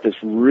we are at this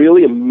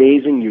really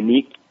amazing,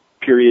 unique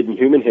period in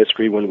human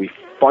history when we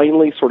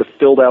finally sort of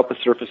filled out the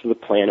surface of the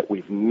planet.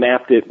 We've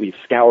mapped it, we've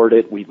scoured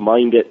it, we've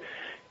mined it.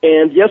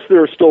 And yes,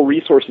 there are still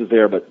resources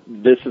there, but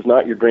this is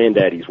not your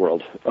granddaddy's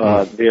world.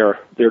 They're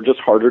just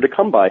harder to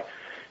come by.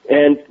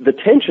 And the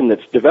tension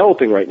that's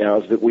developing right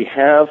now is that we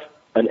have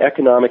an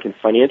economic and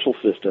financial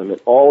system and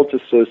all its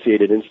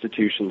associated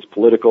institutions,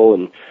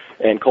 political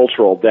and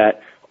cultural,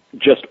 that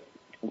just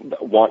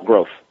want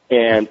growth.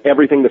 And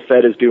everything the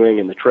Fed is doing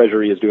and the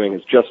Treasury is doing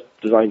is just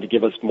designed to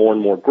give us more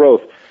and more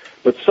growth.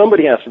 But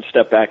somebody has to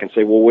step back and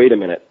say, well, wait a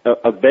minute,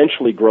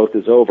 eventually growth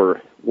is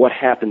over. What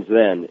happens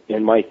then?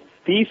 And my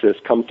thesis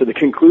comes to the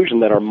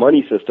conclusion that our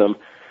money system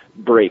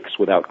breaks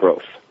without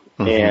growth.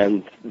 Mm-hmm.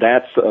 And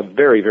that's a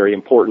very, very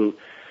important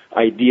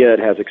idea. It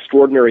has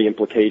extraordinary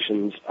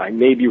implications. I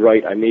may be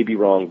right, I may be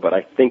wrong, but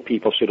I think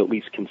people should at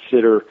least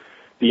consider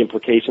the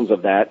implications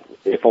of that,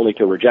 if only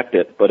to reject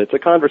it. But it's a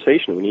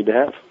conversation we need to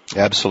have.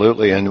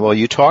 Absolutely. And while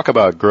you talk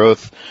about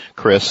growth,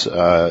 Chris,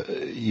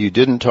 you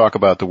didn't talk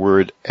about the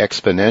word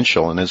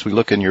exponential. And as we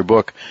look in your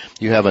book,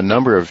 you have a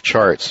number of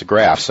charts,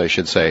 graphs, I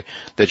should say,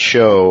 that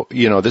show,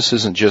 this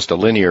isn't just a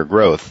linear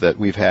growth that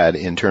we've had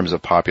in terms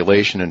of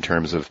population, in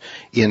terms of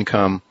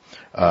income,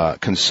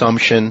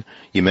 consumption.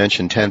 You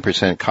mentioned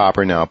 10%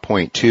 copper, now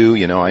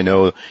 0.2. I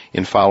know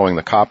in following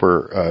the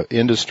copper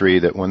industry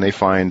that when they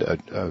find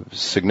a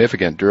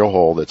significant drill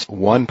hole that's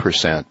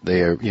 1%,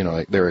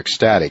 they're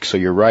ecstatic. So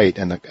you're right,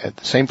 and the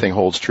same thing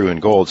holds true in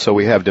gold. So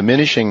we have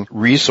diminishing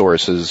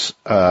resources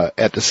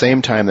at the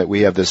same time that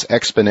we have this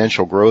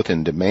exponential growth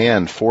in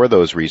demand for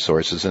those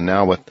resources. And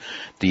now with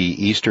the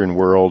Eastern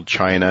world,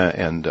 China,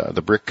 and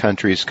the BRIC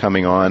countries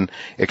coming on,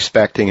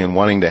 expecting and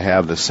wanting to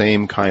have the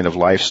same kind of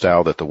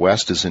lifestyle that the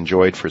West has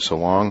enjoyed for so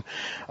long.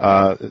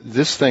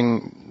 This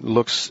thing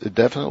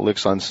definitely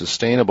looks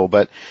unsustainable.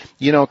 But,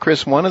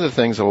 Chris, one of the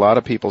things a lot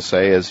of people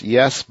say is,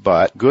 yes,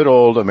 but good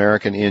old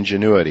American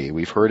ingenuity.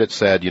 We've heard it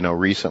said,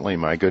 recently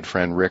my good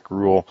friend Rick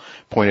Rule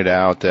pointed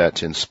out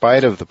that in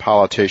spite of the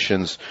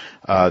politicians,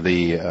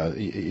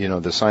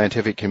 the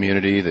scientific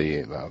community,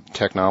 the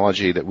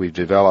technology that we've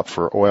developed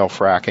for oil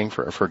fracking,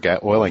 for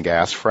oil and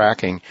gas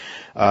fracking,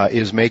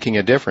 is making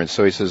a difference.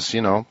 So he says,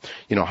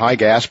 high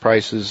gas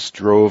prices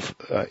drove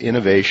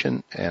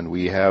innovation, and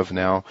we have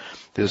now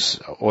this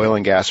oil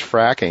and gas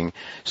fracking.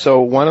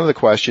 So one of the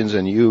questions,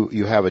 and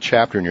you have a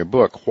chapter in your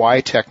book,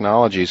 why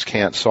technologies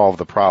can't solve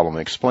the problem.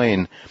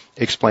 Explain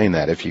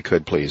that, if you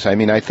could, please. I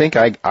mean, I think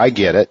I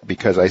get it,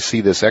 because I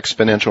see this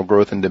exponential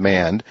growth in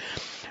demand,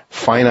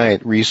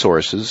 finite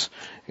resources,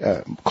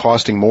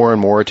 costing more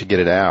and more to get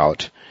it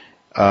out.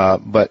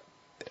 But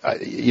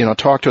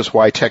talk to us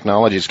why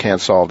technologies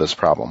can't solve this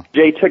problem.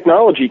 Jay,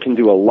 technology can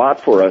do a lot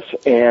for us,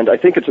 and I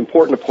think it's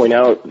important to point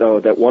out, though,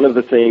 that one of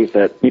the things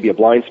that may be a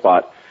blind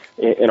spot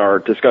in our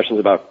discussions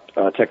about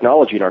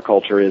technology in our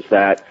culture is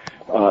that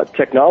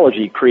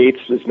technology creates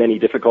as many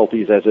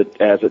difficulties as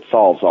it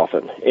solves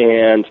often.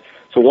 And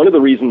so one of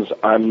the reasons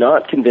I'm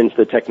not convinced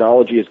that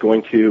technology is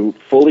going to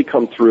fully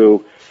come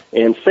through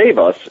and save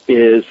us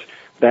is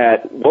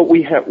that what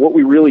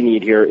we really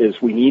need here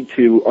is we need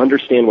to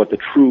understand what the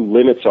true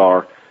limits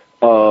are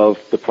of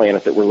the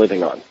planet that we're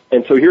living on.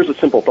 And so here's a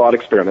simple thought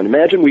experiment.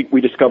 Imagine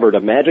we discovered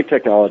a magic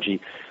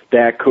technology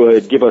that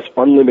could give us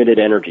unlimited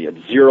energy. It's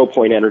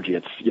 0-point energy.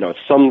 It's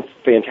some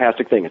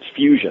fantastic thing. It's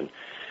fusion.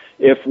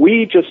 If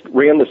we just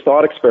ran this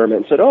thought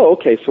experiment and said, oh,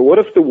 okay, so what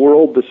if the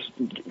world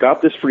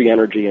got this free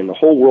energy and the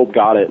whole world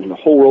got it and the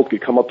whole world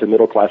could come up to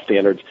middle class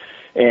standards,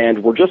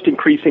 and we're just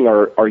increasing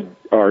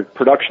our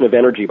production of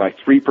energy by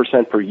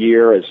 3% per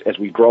year as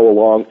we grow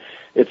along,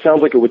 it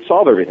sounds like it would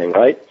solve everything,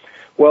 right?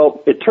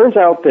 Well, it turns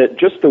out that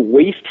just the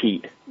waste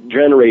heat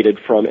generated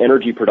from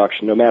energy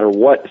production, no matter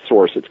what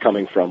source it's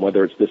coming from,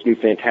 whether it's this new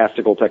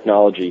fantastical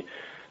technology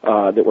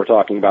that we're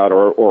talking about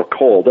or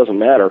coal, doesn't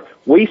matter,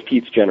 waste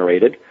heat's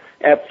generated.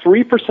 At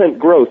 3%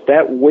 growth,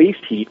 that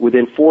waste heat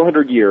within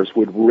 400 years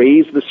would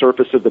raise the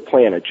surface of the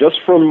planet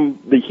just from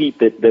the heat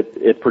that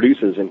it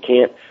produces and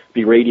can't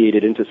be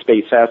radiated into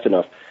space fast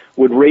enough,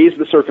 would raise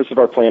the surface of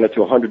our planet to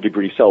 100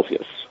 degrees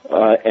Celsius.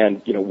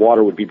 And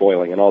water would be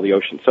boiling in all the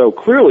oceans. So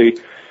clearly,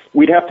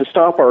 we'd have to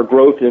stop our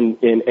growth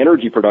in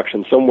energy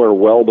production somewhere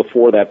well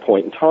before that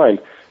point in time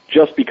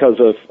just because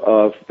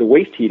of the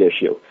waste heat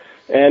issue.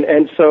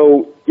 And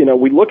so,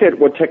 we look at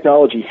what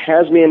technology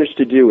has managed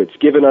to do. It's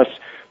given us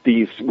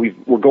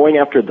we're going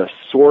after the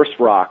source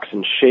rocks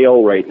and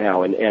shale right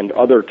now and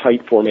other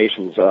tight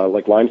formations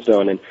like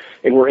limestone,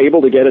 and we're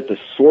able to get at the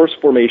source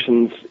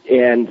formations,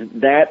 and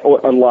that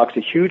unlocks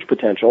a huge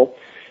potential,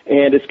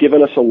 and it's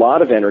given us a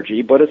lot of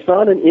energy, but it's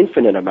not an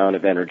infinite amount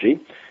of energy.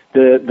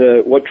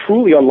 What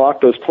truly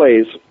unlocked those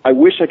plays, I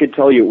wish I could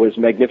tell you it was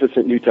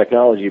magnificent new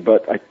technology,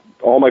 but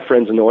all my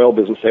friends in the oil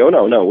business say,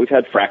 oh no, we've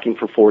had fracking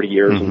for 40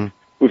 years, mm-hmm. and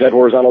we've had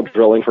horizontal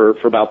drilling for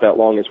about that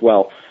long as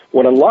well.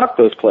 What unlocked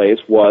those plays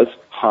was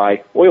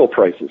high oil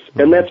prices.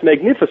 And that's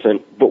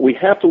magnificent, but we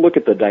have to look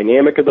at the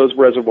dynamic of those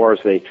reservoirs.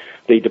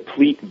 They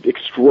deplete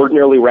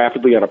extraordinarily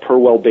rapidly on a per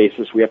well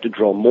basis. We have to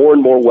drill more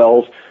and more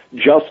wells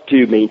just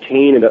to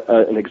maintain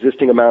an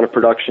existing amount of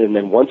production. And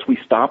then once we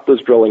stop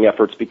those drilling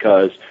efforts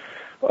because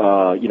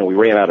we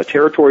ran out of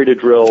territory to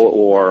drill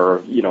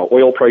or,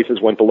 oil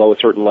prices went below a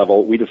certain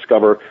level, we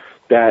discover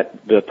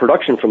that the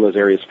production from those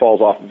areas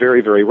falls off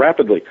very, very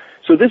rapidly.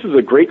 So this is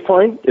a great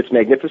find. It's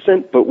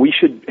magnificent, but we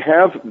should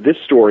have this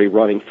story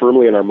running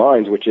firmly in our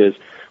minds, which is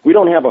we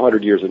don't have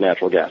 100 years of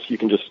natural gas. You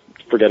can just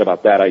forget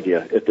about that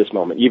idea at this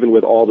moment, even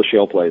with all the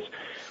shale plays.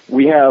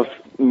 We have,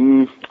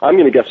 I'm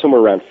going to guess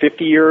somewhere around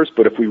 50 years,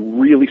 but if we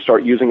really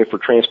start using it for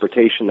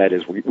transportation, that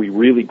is, we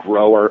really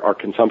grow our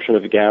consumption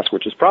of gas,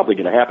 which is probably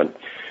going to happen.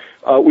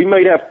 we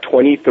might have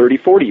 20, 30,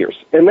 40 years.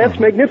 And that's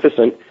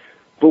magnificent.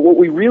 But what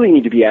we really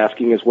need to be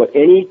asking is what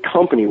any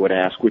company would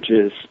ask, which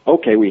is,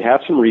 okay, we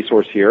have some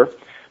resource here,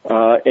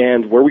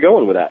 and where are we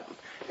going with that?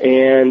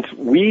 And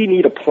we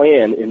need a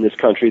plan in this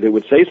country that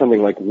would say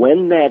something like,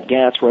 when that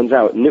gas runs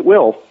out, and it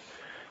will,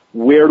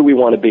 where do we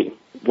want to be?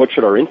 What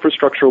should our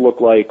infrastructure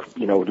look like?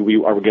 You know,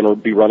 are we going to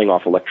be running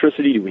off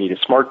electricity? Do we need a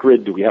smart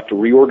grid? Do we have to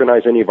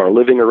reorganize any of our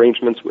living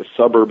arrangements with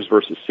suburbs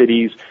versus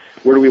cities?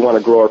 Where do we want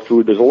to grow our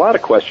food? There's a lot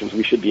of questions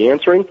we should be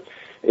answering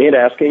and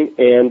asking,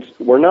 and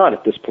we're not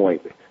at this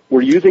point.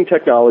 We're using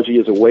technology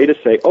as a way to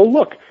say, oh,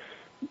 look,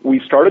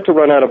 we started to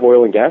run out of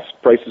oil and gas,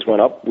 prices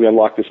went up, we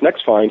unlocked this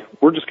next find,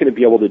 we're just going to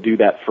be able to do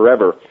that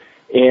forever.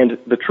 And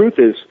the truth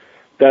is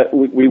that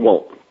we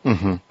won't.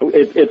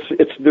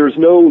 Mm-hmm. There's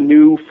no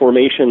new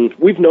formation.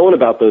 We've known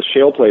about those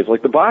shale plays,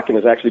 like the Bakken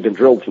has actually been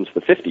drilled since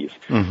the 50s.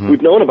 Mm-hmm.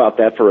 We've known about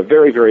that for a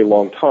very, very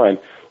long time.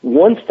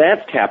 Once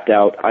that's tapped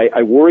out,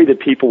 I worry that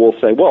people will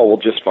say, well, we'll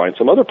just find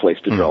some other place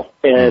to drill.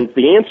 And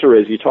the answer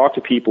is, you talk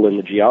to people in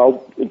the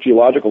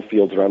geological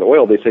fields around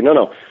oil, they say,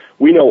 no,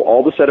 we know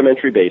all the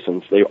sedimentary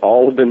basins. They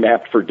all have been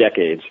mapped for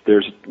decades.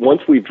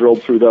 Once we've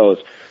drilled through those,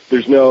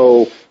 there's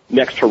no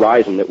next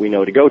horizon that we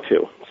know to go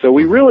to. So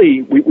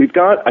we've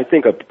got, I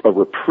think, a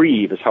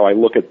reprieve is how I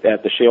look at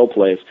the shale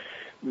plays.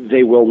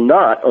 They will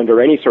not, under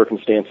any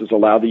circumstances,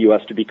 allow the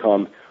U.S. to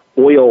become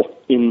oil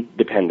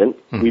independent.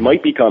 Mm-hmm. We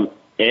might become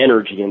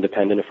energy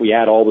independent if we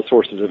add all the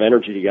sources of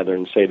energy together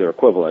and say they're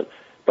equivalent,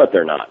 but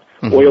they're not.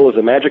 Mm-hmm. Oil is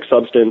a magic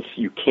substance.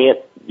 You can't,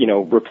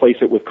 replace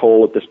it with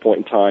coal at this point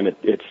in time.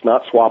 It's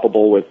not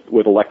swappable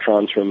with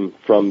electrons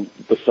from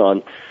the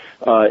sun.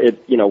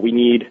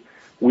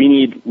 We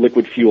need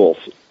liquid fuels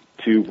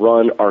to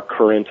run our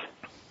current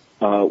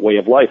way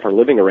of life, our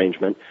living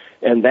arrangement.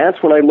 And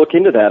that's when I look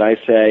into that, I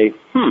say,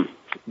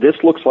 this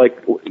looks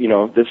like,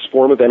 this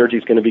form of energy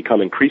is going to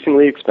become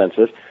increasingly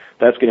expensive.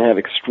 That's going to have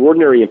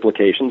extraordinary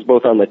implications,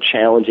 both on the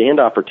challenge and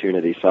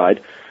opportunity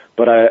side.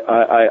 But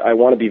I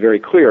want to be very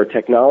clear.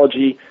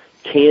 Technology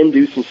can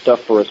do some stuff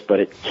for us,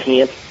 but it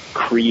can't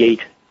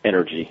create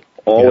energy.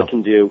 All it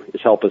can do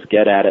is help us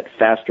get at it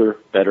faster,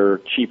 better,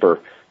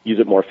 cheaper, use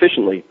it more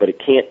efficiently, but it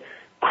can't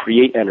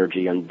create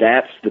energy. And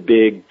that's the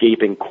big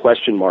gaping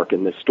question mark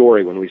in this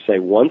story when we say,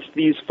 once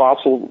these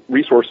fossil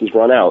resources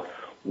run out,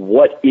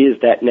 what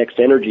is that next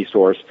energy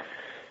source?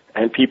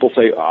 And people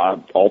say,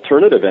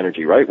 alternative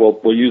energy, right?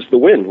 Well, we'll use the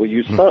wind, we'll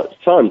use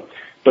sun.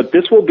 But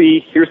this will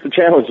be, here's the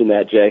challenge in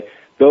that, Jay,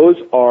 those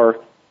are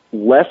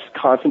less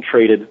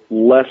concentrated,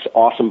 less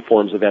awesome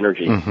forms of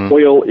energy. Mm-hmm.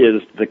 Oil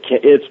is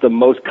it's the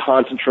most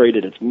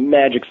concentrated, it's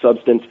magic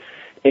substance,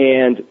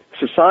 and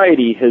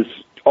society has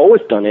always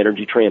done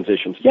energy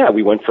transitions. Yeah,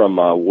 we went from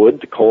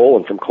wood to coal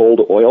and from coal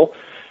to oil,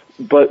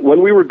 but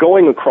when we were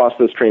going across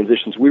those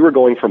transitions, we were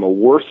going from a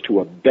worse to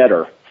a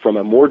better, from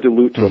a more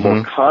dilute to a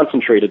more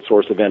concentrated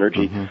source of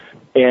energy,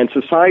 and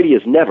society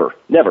has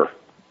never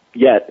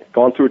yet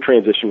gone through a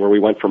transition where we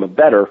went from a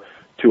better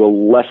to a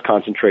less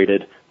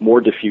concentrated, more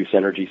diffuse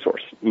energy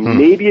source.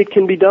 Maybe it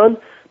can be done,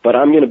 but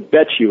I'm going to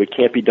bet you it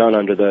can't be done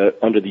under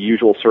the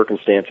usual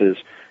circumstances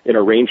and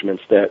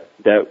arrangements that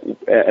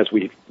as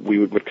we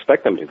would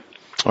expect them to.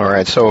 All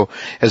right. So,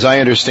 as I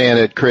understand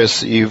it,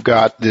 Chris, you've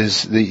got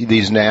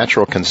these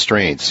natural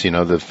constraints,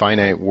 the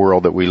finite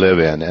world that we live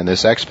in, and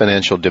this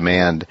exponential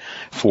demand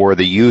for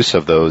the use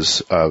of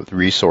those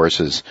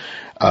resources,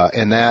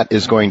 and that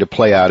is going to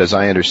play out, as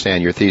I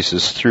understand your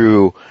thesis,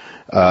 through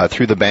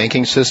the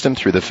banking system,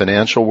 through the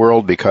financial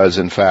world, because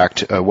in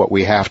fact, what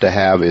we have to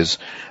have is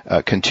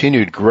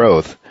continued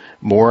growth,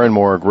 more and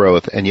more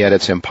growth, and yet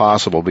it's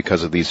impossible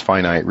because of these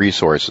finite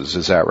resources.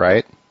 Is that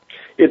right?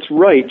 It's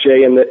right,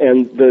 Jay, and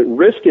the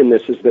risk in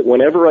this is that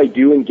whenever I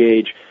do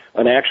engage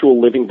an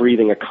actual living,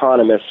 breathing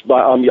economist,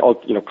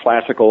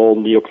 classical,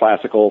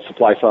 neoclassical,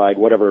 supply side,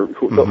 whatever,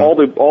 all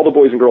the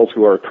boys and girls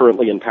who are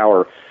currently in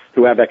power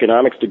who have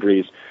economics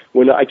degrees,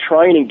 when I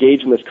try and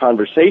engage in this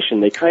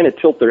conversation, they kind of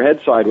tilt their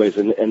head sideways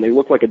and they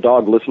look like a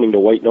dog listening to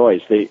white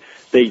noise.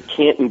 They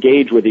can't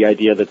engage with the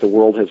idea that the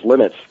world has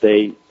limits.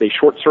 They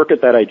short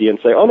circuit that idea and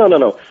say, oh,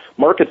 no,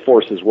 market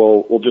forces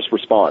will just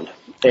respond.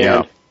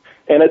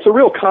 And it's a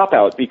real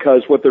cop-out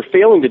because what they're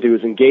failing to do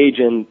is engage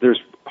in, there's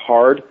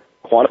hard,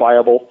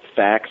 quantifiable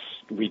facts.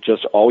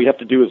 All we have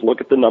to do is look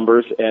at the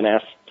numbers and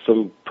ask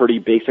some pretty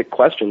basic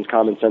questions,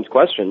 common sense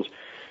questions.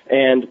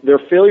 And their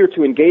failure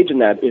to engage in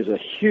that is a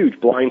huge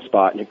blind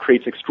spot, and it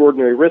creates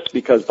extraordinary risk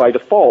because by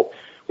default,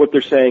 what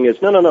they're saying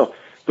is, no,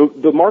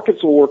 the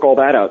markets will work all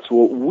that out. So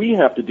what we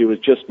have to do is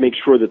just make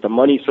sure that the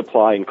money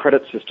supply and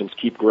credit systems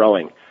keep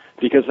growing.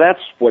 Because that's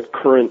what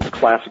current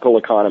classical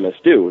economists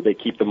do. They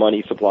keep the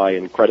money supply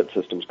and credit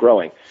systems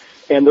growing.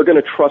 And they're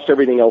going to trust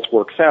everything else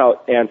works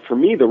out. And for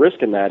me, the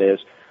risk in that is,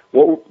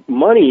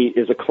 money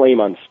is a claim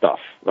on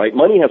stuff, right?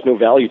 Money has no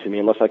value to me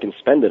unless I can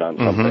spend it on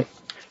something.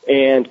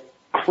 And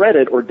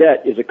credit or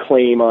debt is a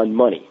claim on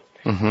money.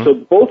 So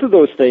both of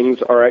those things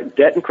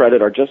debt and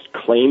credit are just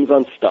claims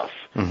on stuff.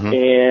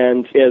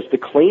 And as the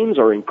claims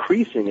are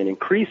increasing and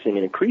increasing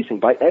and increasing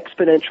by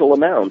exponential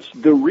amounts,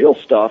 the real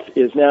stuff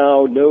is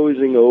now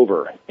nosing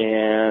over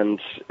and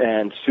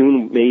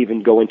soon may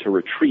even go into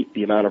retreat,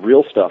 the amount of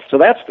real stuff. So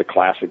that's the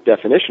classic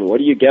definition. What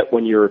do you get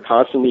when you're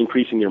constantly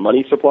increasing your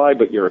money supply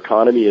but your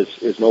economy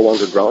is no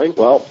longer growing?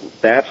 Well,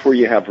 that's where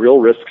you have real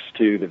risks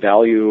to the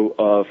value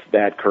of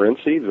that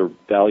currency. The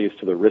value is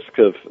to the risk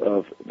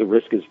the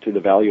risk is to the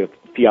value of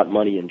fiat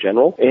money in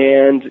general.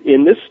 And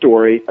in this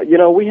story,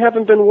 we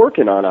haven't been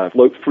working on a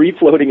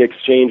free-floating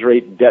exchange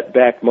rate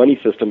debt-backed money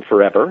system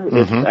forever.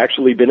 It's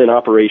actually been in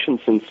operation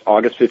since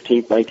August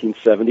 15th,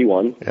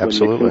 1971.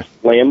 Absolutely. When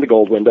Nixon slammed the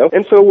gold window.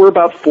 And so we're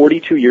about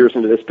 42 years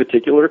into this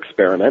particular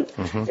experiment.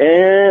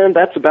 And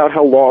that's about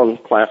how long,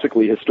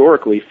 classically,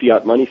 historically,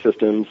 fiat money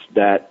systems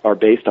that are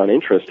based on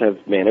interest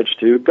have managed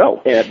to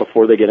go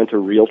before they get into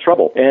real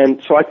trouble.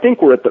 And so I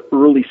think we're at the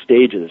early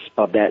stages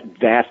of that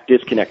vast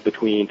disconnect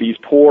between these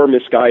poor,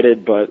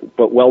 misguided,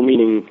 but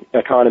well-meaning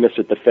economists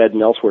at the Fed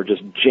and elsewhere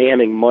just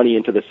jamming money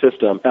into the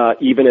system,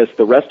 even as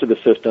the rest of the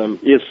system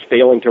is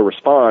failing to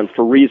respond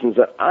for reasons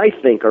that I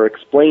think are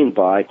explained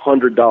by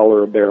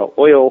 $100 a barrel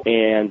oil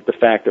and the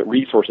fact that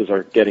resources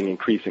are getting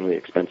increasingly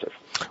expensive.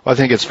 Well, I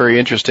think it's very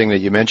interesting that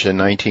you mentioned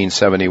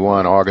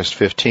 1971, August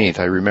 15th.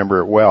 I remember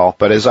it well.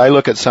 But as I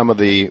look at some of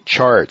the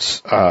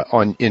charts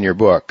in your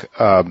book,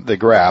 the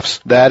graphs,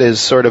 that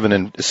is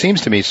it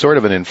seems to me sort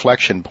of an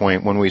inflection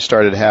point when we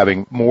started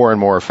having more and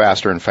more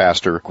faster and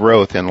faster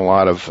growth in a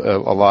lot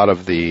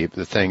of the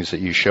things that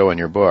you show in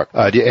your book.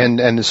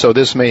 And so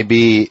this may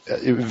be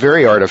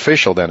very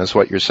artificial then, is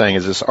what you're saying,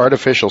 is this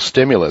artificial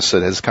stimulus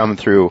that has come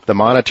through the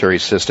monetary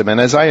system.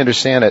 And as I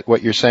understand it,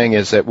 what you're saying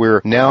is that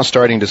we're now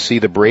starting to see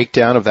the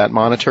breakdown of that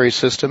monetary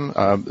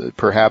system,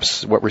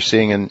 perhaps what we're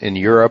seeing in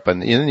Europe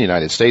and in the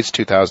United States,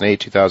 2008,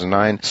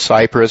 2009,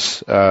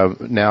 Cyprus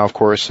now, of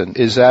course. And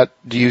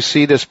do you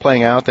see this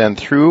playing out then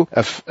through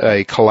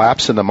a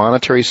collapse in the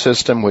monetary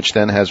system, which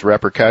then has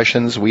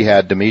repercussions? We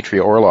had Dmitry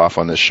Orlov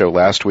on this show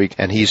last week,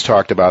 and he's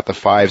talked about the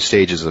 5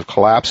 stages of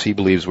collapse. He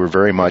believes we're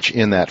very much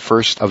in that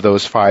first of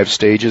those 5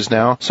 stages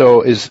now.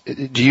 So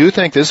do you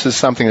think this is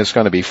something that's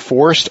going to be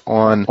forced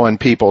on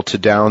people to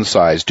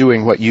downsize,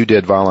 doing what you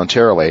did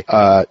voluntarily?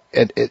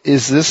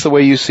 Is this the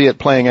way you see it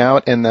playing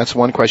out? And that's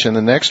one question.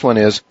 The next one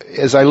is,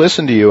 as I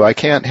listen to you, I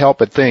can't help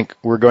but think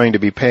we're going to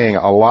be paying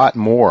a lot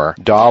more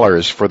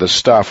dollars for the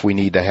stuff we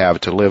need to have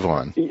to live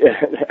on.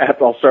 Yeah,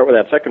 I'll start with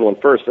that second one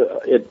first.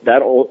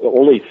 That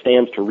only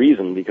stands to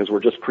reason because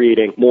we're just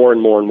creating more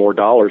and more and more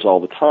dollars all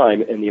the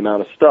time, and the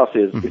amount of stuff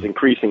is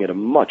increasing at a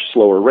much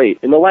slower rate.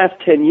 In the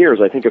last 10 years,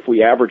 I think if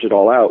we average it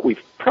all out,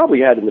 we've probably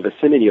had in the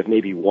vicinity of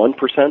maybe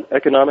 1%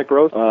 economic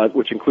growth,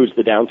 which includes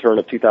the downturn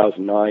of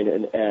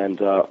 2009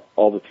 and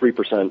all the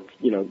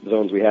 3%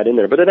 zones we had in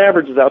there. But it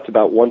averages out to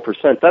about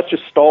 1%. That's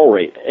just stall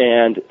rate.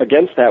 And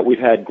against that, we've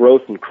had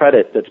growth in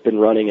credit that's been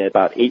running at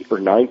about 8 or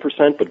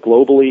 9%, but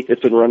globally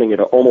it's been running at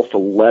almost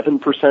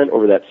 11%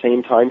 over that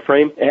same time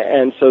frame.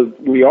 And so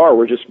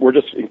we're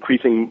just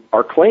increasing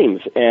our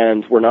claims,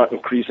 and we're not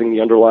increasing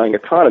the underlying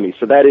economy.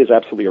 So that is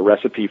absolutely a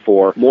recipe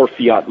for more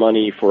fiat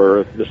money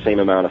for the same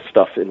amount of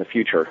stuff in the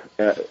future.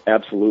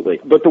 Absolutely.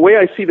 But the way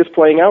I see this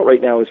playing out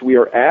right now is we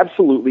are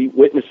absolutely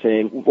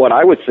witnessing what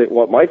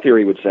my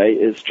theory would say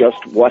is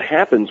just what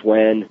happens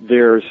when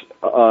there's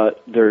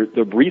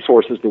the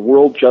resources, the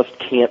world just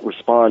can't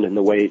respond in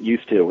the way it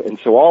used to. And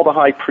so all the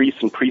high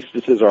priests and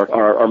priestesses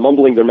are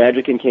mumbling their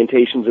magic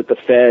incantations at the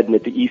Fed and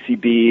at the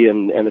ECB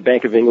and the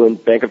Bank of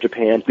England, Bank of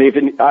Japan.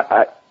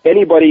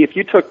 Anybody, if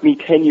you took me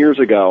 10 years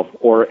ago,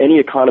 or any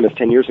economist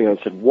 10 years ago and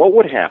said, what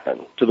would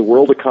happen to the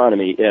world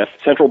economy if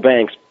central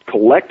banks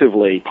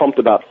collectively pumped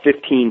about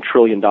 $15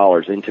 trillion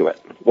into it,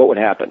 what would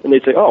happen? And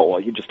they'd say, oh, well,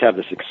 you just have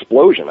this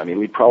explosion. I mean,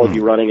 we'd probably be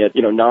running at,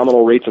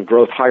 nominal rates of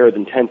growth higher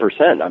than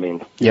 10%. I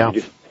mean,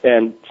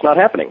 and it's not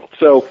happening.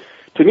 So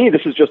to me,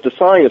 this is just a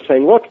sign of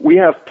saying, look, we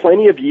have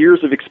plenty of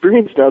years of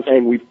experience now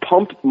saying we've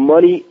pumped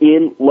money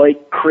in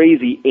like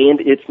crazy and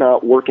it's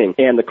not working.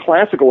 And the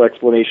classical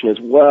explanation is,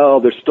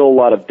 well, there's still a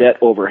lot of debt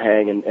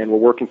overhang and we're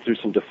working through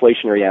some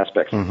deflationary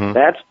aspects.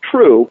 That's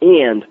true,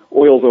 and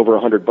oil's over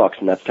 $100,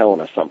 and that's telling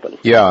us something.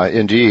 Yeah,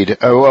 indeed.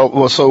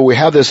 Well, so we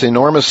have this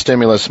enormous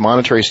stimulus,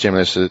 monetary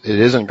stimulus. It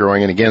isn't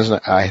growing, and again,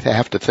 I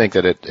have to think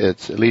that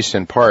it's at least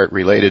in part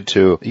related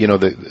to,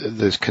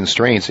 the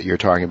constraints that you're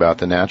talking about,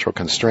 the natural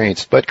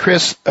constraints. But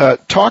Chris,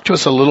 talk to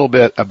us a little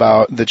bit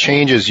about the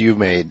changes you've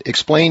made.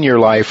 Explain your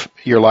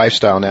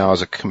lifestyle now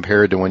as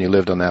compared to when you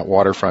lived on that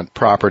waterfront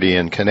property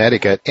in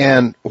Connecticut,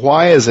 and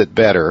why is it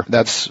better?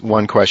 That's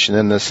one question.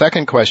 And the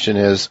second question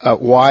is,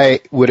 why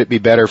would it be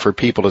better for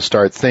people to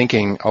start thinking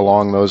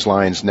along those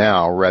lines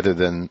now rather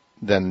than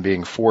than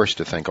being forced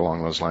to think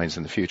along those lines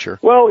in the future?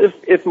 Well,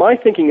 if my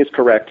thinking is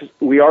correct,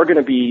 we are going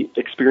to be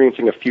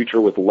experiencing a future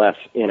with less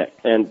in it.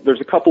 And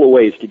there's a couple of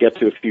ways to get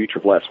to a future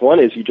of less. One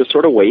is you just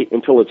sort of wait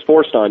until it's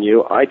forced on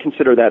you. I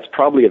consider that's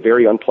probably a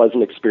very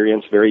unpleasant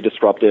experience, very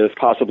disruptive,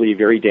 possibly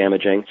very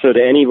damaging. So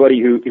to anybody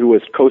who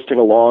was coasting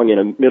along in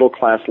a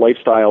middle-class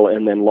lifestyle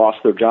and then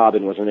lost their job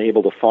and was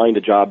unable to find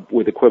a job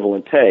with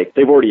equivalent pay,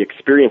 they've already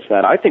experienced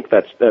that. I think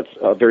that's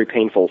a very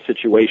painful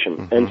situation.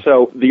 Mm-hmm. And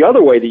so the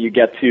other way that you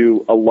get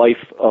to a life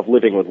of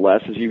living with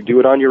less is you do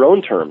it on your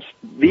own terms.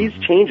 These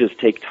changes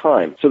take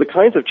time. So the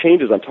kinds of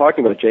changes I'm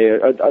talking about, Jay,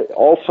 I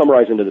all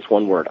summarize into this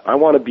one word. I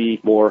want to be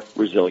more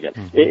resilient.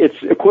 Mm-hmm. It's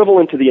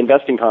equivalent to the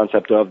investing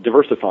concept of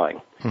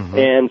diversifying. Mm-hmm.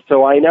 And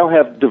so I now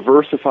have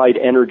diversified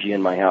energy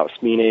in my house,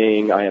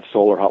 meaning I have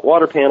solar hot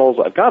water panels,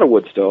 I've got a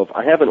wood stove,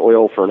 I have an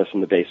oil furnace in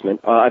the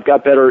basement, I've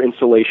got better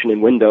insulation in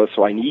windows,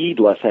 so I need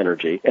less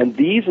energy. And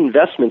these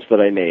investments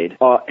that I made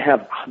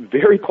have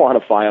very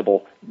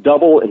quantifiable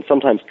double and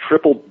sometimes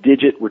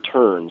triple-digit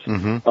returns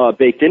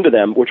baked into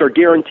them, which are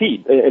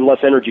guaranteed unless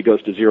energy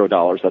goes to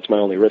 $0. That's my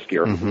only risk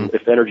here. Mm-hmm.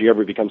 If energy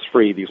ever becomes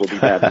free, these will be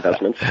bad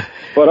investments.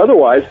 But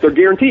otherwise, they're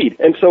guaranteed.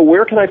 And so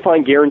where can I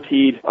find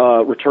guaranteed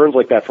returns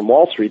like that from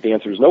Wall Street? The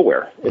answer is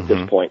nowhere at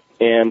this point.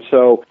 And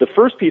so the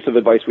first piece of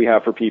advice we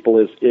have for people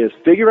is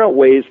figure out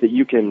ways that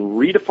you can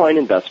redefine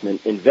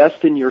investment,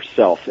 invest in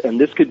yourself. And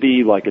this could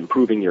be like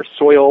improving your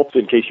soil. So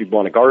in case you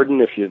want a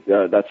garden, if you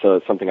that's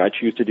something I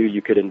choose to do,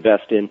 you could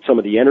invest in some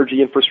of the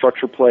energy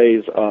infrastructure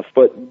plays.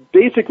 But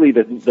basically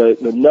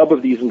the nub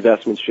of these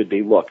investments should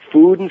be, look,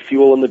 food and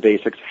fuel and the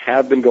basics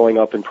have been going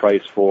up in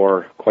price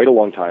for quite a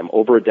long time,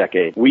 over a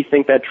decade. We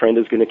think that trend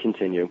is going to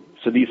continue.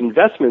 So these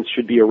investments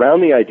should be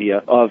around the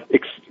idea of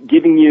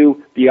giving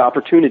you the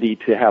opportunity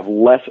to have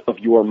less of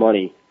your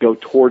money go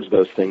towards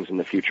those things in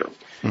the future.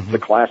 Mm-hmm. The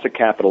classic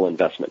capital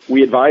investment.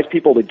 We advise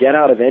people to get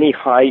out of any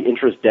high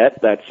interest debt.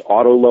 That's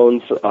auto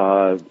loans,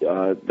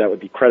 that would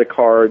be credit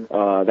card,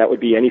 that would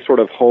be any sort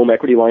of home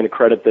equity line of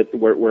credit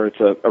where it's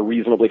a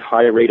reasonably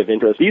high rate of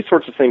interest. These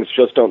sorts of things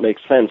just don't make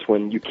sense.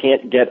 When you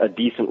can't get a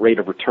decent rate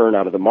of return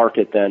out of the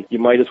market, then you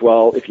might as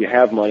well, if you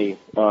have money,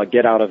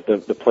 get out of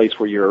the place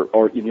where you're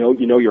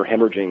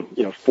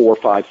hemorrhaging, 4,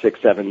 5,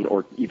 6, 7,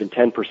 or even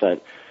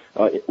 10%.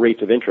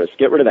 Rates of interest.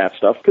 Get rid of that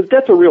stuff, because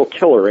that's a real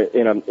killer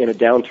in a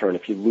downturn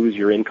if you lose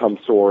your income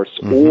source.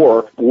 Mm-hmm.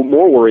 Or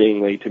more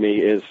worryingly to me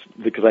is,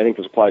 because I think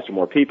this applies to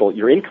more people,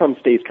 your income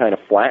stays kind of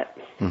flat.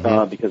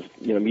 Mm-hmm. Because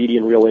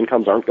median real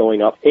incomes aren't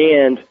going up,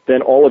 and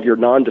then all of your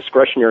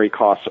non-discretionary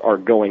costs are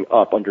going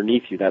up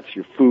underneath you. That's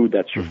your food,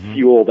 that's your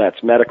fuel,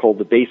 that's medical,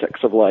 the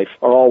basics of life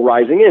are all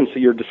rising in, so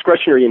your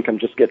discretionary income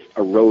just gets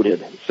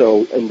eroded.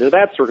 So under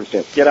that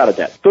circumstance, get out of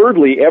debt.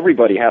 Thirdly,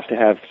 everybody has to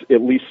have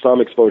at least some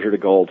exposure to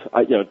gold.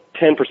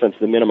 10% is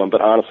the minimum,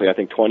 but honestly, I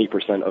think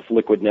 20% of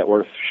liquid net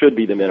worth should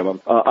be the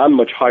minimum. I'm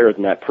much higher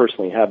than that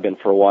personally, have been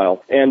for a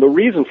while. And the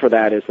reason for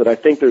that is that I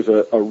think there's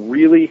a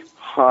really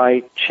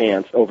high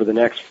chance over the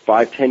next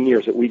 5-10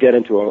 years that we get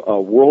into a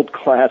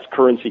world-class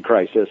currency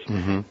crisis.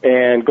 Mm-hmm.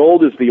 And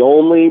gold is the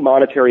only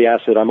monetary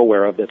asset I'm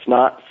aware of that's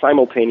not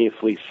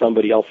simultaneously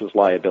somebody else's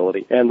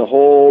liability. And the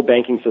whole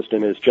banking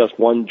system is just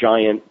one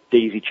giant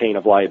daisy chain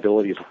of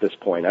liabilities at this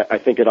point. I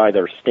think it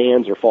either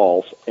stands or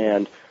falls.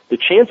 And the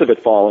chance of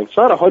it falling, it's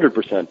not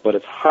 100%, but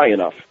it's high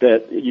enough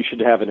that you should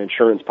have an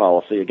insurance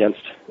policy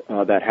against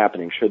that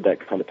happening, should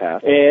that come to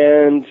pass.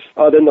 And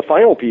then the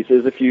final piece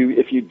is, if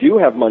you do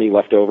have money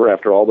left over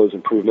after all those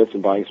improvements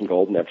and buying some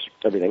gold and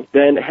everything,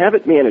 then have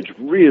it managed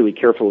really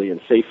carefully and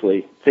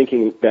safely,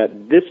 thinking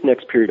that this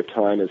next period of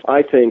time is,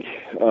 I think,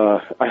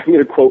 I'm going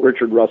to quote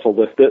Richard Russell,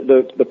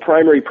 the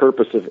primary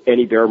purpose of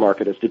any bear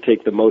market is to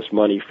take the most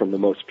money from the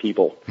most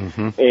people.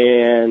 Mm-hmm.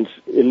 And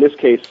in this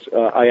case,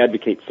 I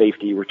advocate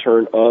safety.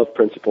 Return of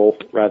principal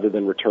rather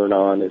than return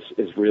on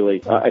is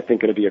really, I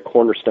think, going to be a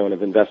cornerstone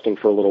of investing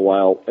for a little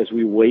while as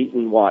we wait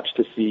and watch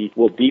to see,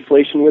 will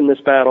deflation win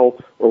this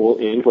battle or will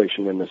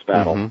inflation win this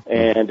battle? Mm-hmm.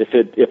 And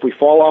if we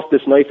fall off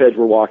this knife edge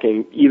we're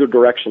walking, either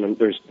direction, and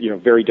there's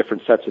very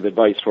different sets of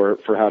advice for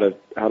how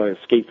to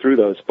escape through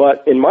those.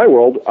 But in my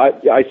world,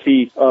 I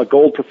see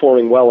gold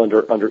performing well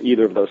under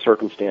either of those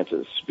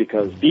circumstances,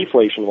 because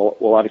deflation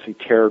will obviously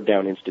tear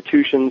down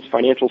institutions,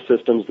 financial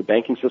systems, the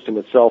banking system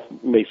itself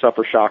may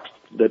suffer shocks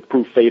that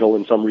prove fatal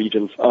in some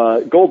regions.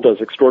 Gold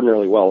does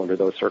extraordinarily well under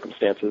those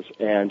circumstances,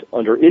 and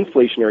under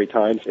inflationary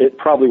times, it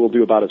probably will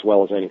do about as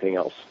well as anything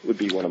else, would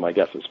be one of my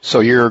guesses.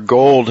 So your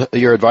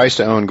advice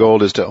to own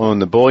gold is to own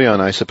the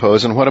bullion, I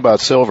suppose, and what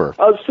about silver?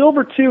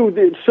 Silver,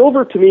 too.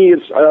 Silver, to me,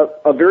 is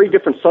a very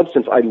different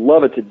substance. I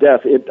love it to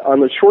death. On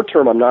the short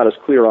term, I'm not as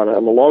clear on it.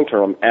 On the long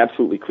term, I'm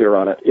absolutely clear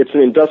on it. It's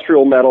an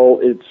industrial metal.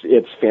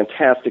 It's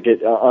fantastic.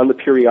 On the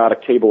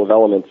periodic table of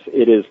elements,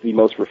 it is the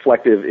most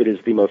reflective. It is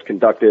the most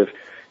conductive.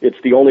 It's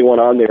the only one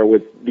on there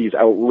with these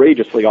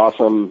outrageously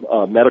awesome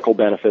medical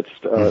benefits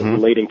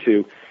relating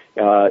to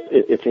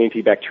its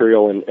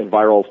antibacterial and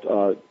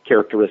viral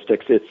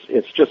characteristics.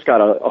 It's just got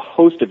a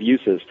host of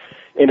uses,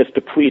 and it's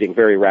depleting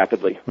very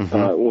rapidly.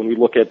 Mm-hmm. When we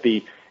look at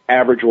the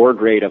average ore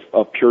grade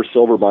of pure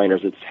silver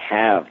miners, it's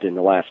halved in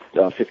the last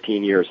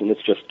 15 years, and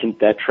it's just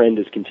that trend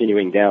is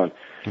continuing down.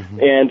 Mm-hmm.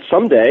 And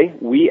someday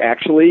we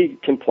actually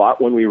can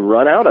plot when we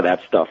run out of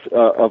that stuff,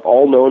 of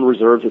all known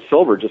reserves of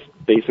silver, just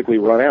basically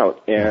run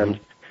out. And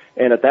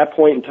at that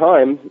point in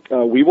time,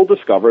 we will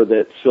discover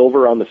that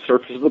silver on the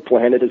surface of the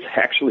planet is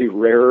actually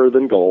rarer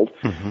than gold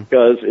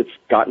because it's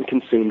gotten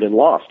consumed and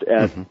lost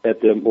at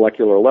the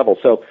molecular level.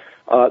 So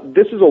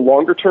this is a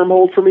longer term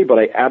hold for me, but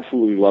I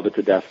absolutely love it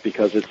to death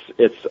because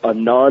it's a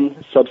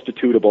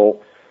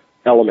non-substitutable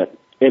element.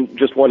 And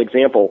just one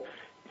example,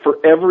 for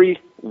every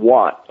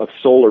watt of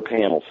solar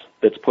panels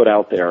that's put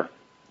out there,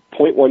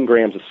 0.1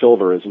 grams of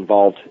silver is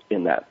involved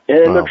in that.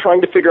 And they're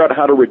trying to figure out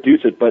how to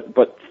reduce it,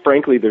 but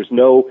frankly, there's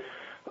no,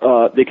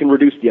 they can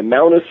reduce the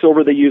amount of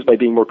silver they use by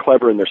being more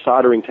clever in their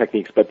soldering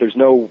techniques, but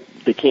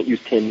they can't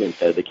use tin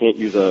instead. They can't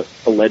use a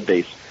lead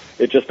base.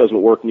 It just doesn't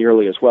work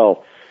nearly as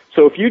well.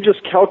 So if you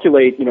just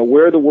calculate,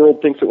 where the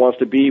world thinks it wants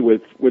to be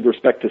with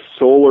respect to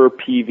solar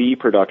PV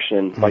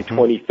production by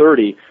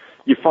 2030,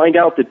 you find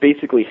out that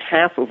basically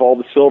half of all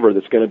the silver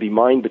that's going to be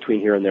mined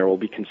between here and there will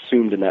be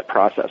consumed in that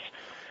process.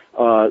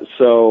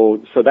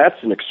 So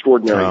that's an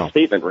extraordinary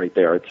statement right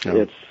there.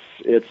 It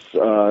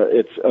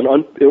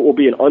will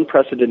be an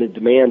unprecedented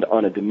demand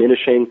on a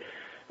diminishing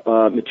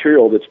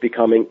material that's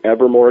becoming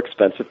ever more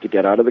expensive to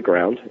get out of the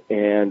ground,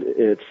 and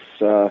it's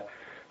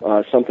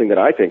something that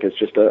I think is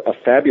just a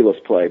fabulous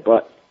play.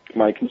 But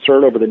my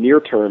concern over the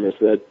near term is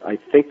that I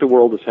think the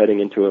world is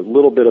heading into a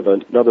little bit of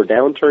another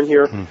downturn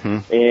here,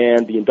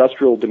 and the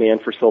industrial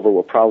demand for silver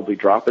will probably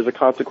drop as a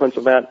consequence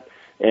of that,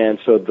 and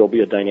so there'll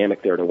be a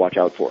dynamic there to watch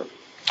out for.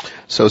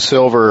 So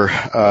silver,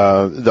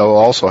 though,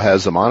 also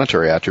has the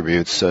monetary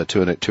attributes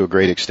to a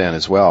great extent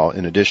as well,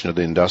 in addition to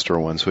the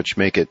industrial ones, which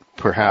make it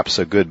perhaps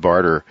a good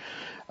barter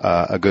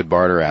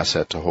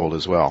asset to hold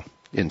as well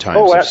in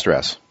times of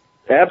stress.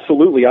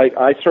 Absolutely.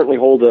 I certainly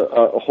hold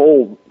a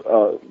whole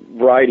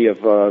variety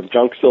of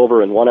junk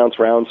silver in 1 ounce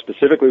rounds,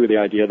 specifically with the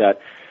idea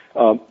that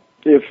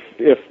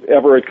if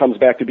ever it comes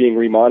back to being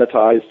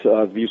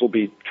remonetized, these will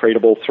be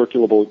tradable,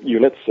 circulable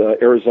units.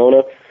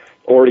 Arizona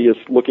already is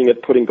looking at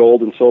putting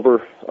gold and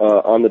silver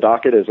on the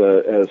docket as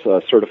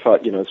a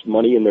certified, as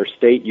money in their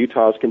state.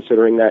 Utah's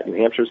considering that. New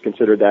Hampshire's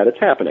considered that. It's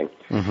happening.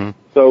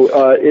 So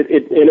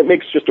it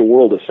makes just a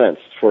world of sense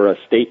for a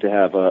state to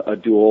have a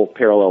dual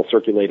parallel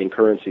circulating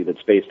currency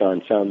that's based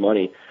on sound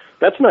money.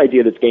 That's an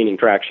idea that's gaining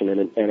traction,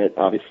 and it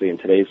obviously in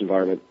today's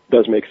environment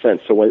does make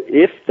sense. So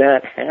if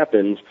that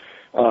happens,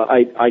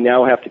 I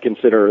now have to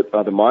consider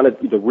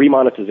the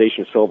remonetization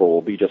of silver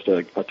will be just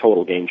a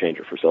total game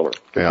changer for silver.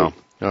 Yeah.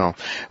 Oh.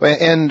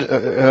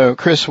 And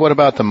Chris, what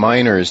about the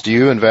miners? Do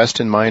you invest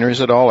in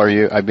miners at all?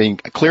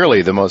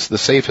 Clearly the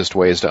safest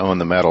way is to own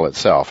the metal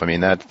itself. I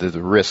mean, that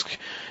the risk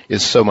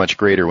is so much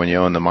greater when you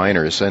own the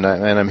miners. And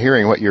I'm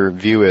hearing what your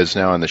view is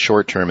now in the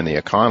short term in the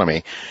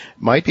economy.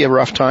 Might be a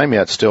rough time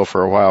yet still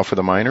for a while for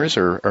the miners,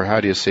 or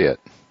how do you see it?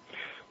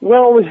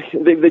 Well,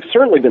 they've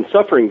certainly been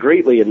suffering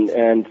greatly,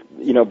 and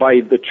by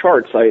the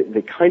charts,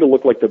 they kind of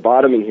look like they're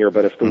bottoming here.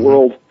 But if the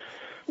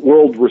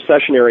world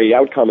recessionary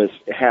outcome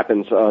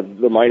happens,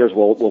 the miners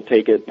will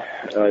take it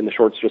in the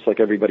shorts just like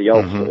everybody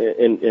else,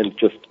 and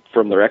just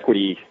from their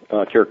equity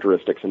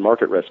characteristics and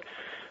market risk.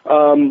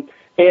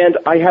 And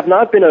I have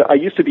not been I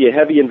used to be a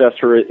heavy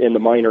investor in the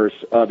miners.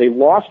 They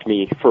lost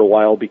me for a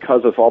while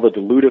because of all the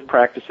dilutive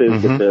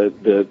practices that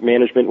the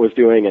management was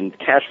doing, and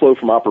cash flow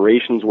from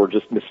operations were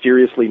just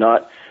mysteriously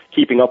not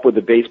keeping up with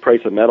the base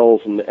price of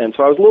metals, and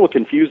so I was a little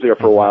confused there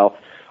for a while.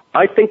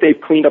 I think they've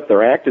cleaned up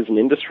their act as an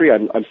industry.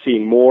 I'm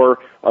seeing more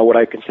what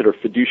I consider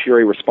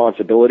fiduciary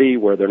responsibility,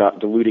 where they're not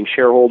diluting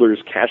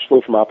shareholders. Cash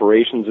flow from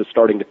operations is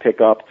starting to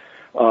pick up.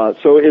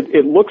 So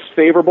it looks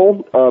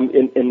favorable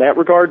in that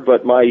regard,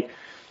 but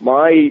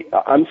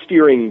I'm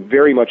steering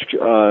very much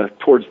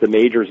towards the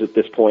majors at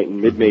this point, and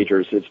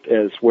mid-majors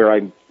as where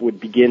I would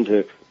begin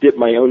to dip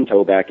my own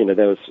toe back into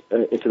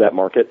that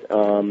market.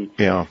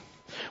 Yeah.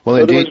 Well,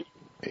 so indeed.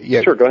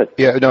 Yeah, sure, go ahead.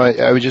 Yeah, no,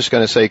 I was just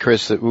going to say,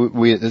 Chris,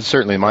 that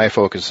certainly my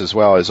focus as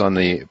well is on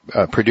the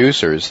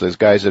producers, those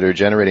guys that are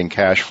generating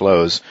cash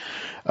flows,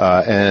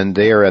 and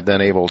they are then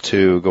able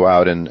to go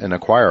out and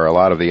acquire a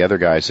lot of the other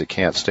guys that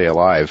can't stay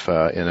alive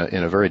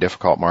in a very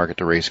difficult market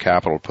to raise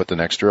capital to put the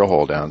next drill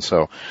hole down.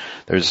 So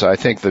I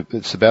think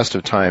it's the best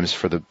of times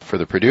for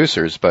the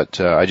producers, but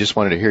I just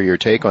wanted to hear your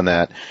take on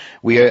that.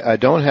 We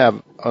don't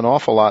have an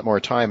awful lot more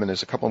time, and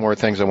there's a couple more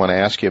things I want to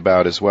ask you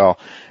about as well.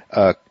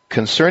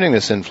 Concerning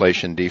this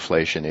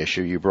inflation-deflation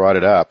issue, you brought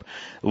it up.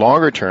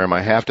 Longer term,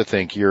 I have to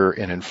think you're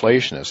an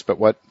inflationist,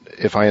 but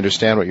if I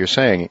understand what you're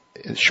saying,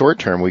 short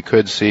term, we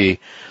could see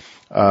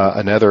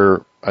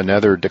another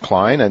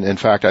decline. And in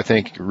fact, I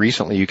think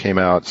recently you came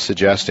out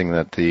suggesting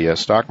that the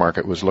stock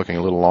market was looking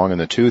a little long in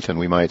the tooth, and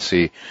we might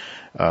see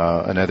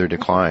another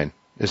decline.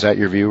 Is that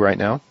your view right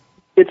now?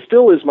 It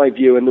still is my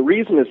view, and the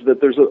reason is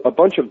that there's a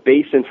bunch of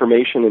base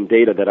information and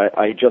data that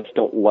I just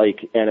don't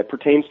like, and it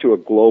pertains to a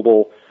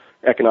global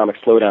economic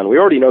slowdown. We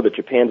already know that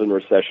Japan's in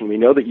recession. We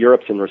know that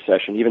Europe's in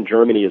recession. Even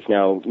Germany is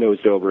now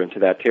nosed over into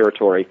that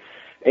territory.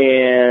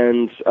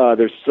 and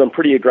there's some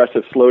pretty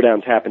aggressive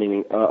slowdowns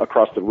happening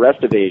across the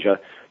rest of Asia.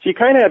 So you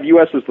kind of have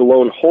U.S. as the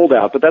lone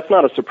holdout, but that's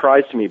not a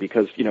surprise to me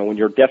because, when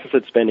you're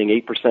deficit spending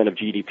 8% of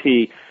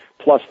GDP,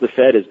 plus the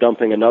Fed is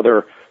dumping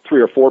another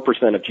 3 or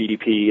 4% of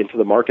GDP into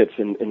the markets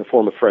in the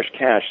form of fresh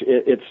cash,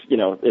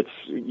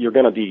 you're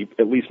going to be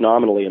at least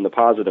nominally in the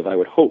positive, I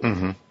would hope.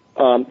 Mm-hmm.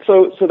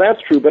 So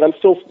that's true, but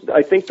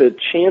I think the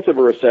chance of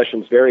a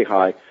recession is very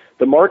high.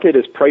 The market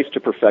is priced to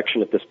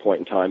perfection at this point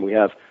in time. We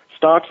have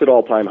stocks at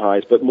all-time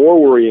highs, but more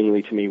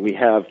worryingly to me, we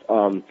have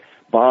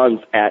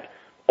bonds at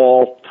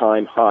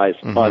all-time highs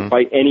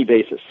by any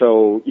basis.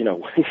 So,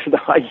 the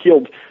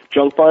high-yield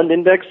junk bond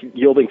index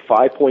yielding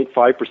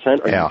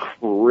 5.5%. Are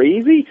you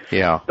crazy?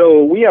 Yeah.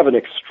 So we have an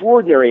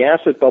extraordinary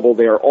asset bubble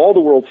there. All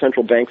the world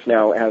central banks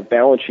now have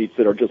balance sheets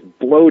that are just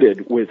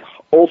bloated with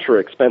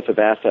ultra-expensive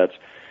assets.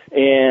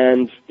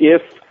 And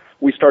if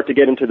we start to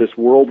get into this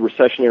world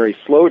recessionary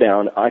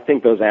slowdown, I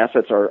think those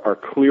assets are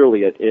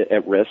clearly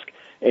at risk.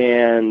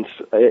 And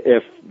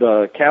if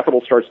the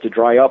capital starts to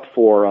dry up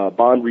for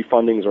bond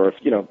refundings, or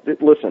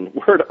listen,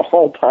 we're at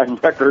all-time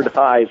record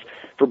highs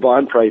for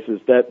bond prices.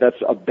 That's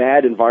a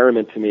bad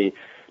environment to me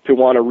to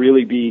want to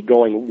really be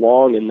going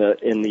long in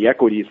the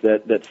equities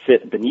that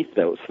sit beneath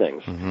those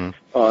things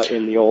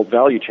in the old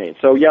value chain.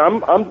 So yeah,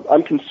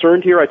 I'm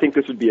concerned here. I think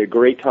this would be a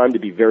great time to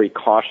be very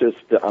cautious.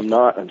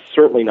 I'm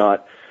certainly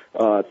not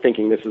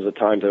thinking this is a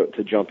time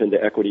to jump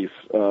into equities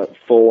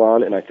full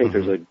on, and I think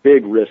there's a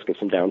big risk of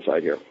some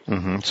downside here.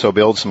 So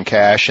build some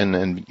cash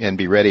and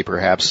be ready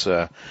perhaps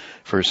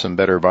for some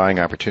better buying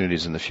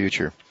opportunities in the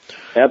future.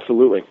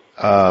 Absolutely.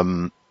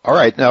 All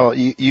right. Now,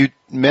 you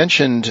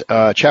mentioned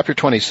Chapter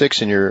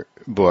 26 in your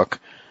book,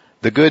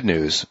 the good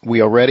news.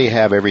 We already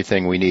have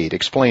everything we need.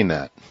 Explain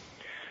that.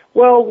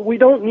 Well, we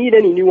don't need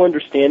any new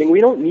understanding.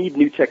 We don't need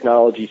new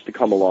technologies to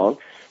come along.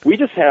 We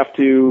just have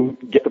to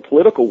get the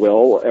political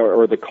will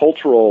or the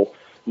cultural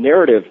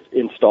narrative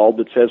installed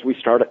that says we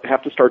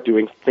have to start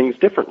doing things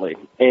differently.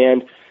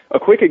 And a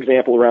quick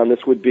example around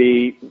this would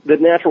be the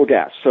natural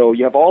gas. So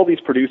you have all these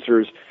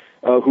producers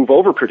who've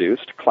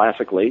overproduced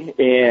classically,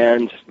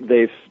 and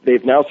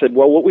they've now said,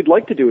 well, what we'd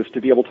like to do is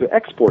to be able to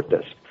export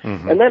this.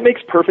 And that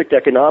makes perfect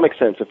economic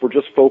sense if we're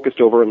just focused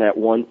over on that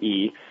one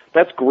E.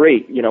 That's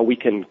great. We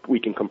can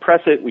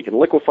compress it, we can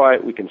liquefy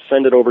it, we can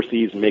send it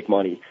overseas and make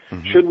money.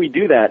 Should we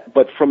do that?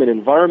 But from an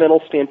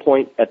environmental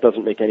standpoint, that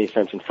doesn't make any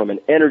sense. And from an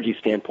energy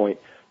standpoint,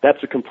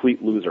 that's a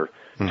complete loser.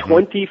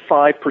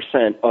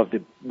 25% of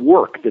the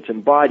work that's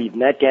embodied in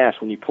that gas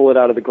when you pull it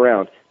out of the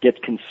ground gets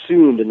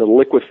consumed in the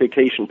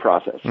liquefaction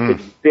process.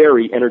 It's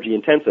very energy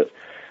intensive.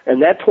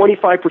 And that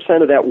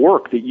 25% of that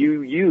work that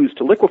you use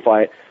to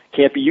liquefy it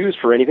can't be used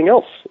for anything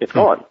else. It's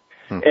gone.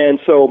 And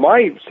so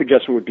my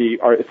suggestion would be,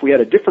 if we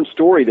had a different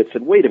story that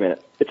said, wait a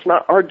minute, it's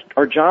not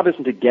our job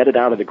isn't to get it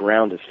out of the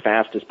ground as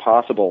fast as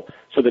possible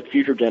so that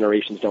future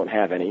generations don't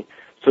have any,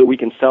 so that we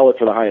can sell it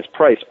for the highest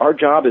price. Our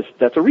job is,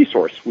 that's a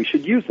resource. We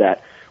should use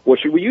that. What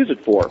should we use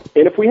it for?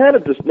 And if we had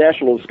this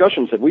national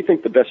discussion said we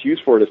think the best use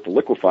for it is to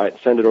liquefy it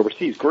and send it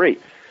overseas,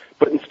 great.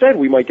 But instead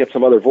we might get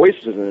some other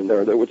voices in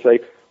there that would say,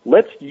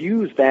 let's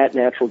use that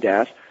natural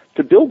gas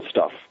to build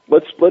stuff.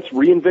 Let's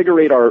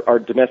reinvigorate our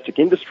domestic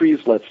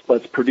industries.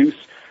 Let's produce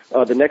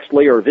the next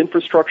layer of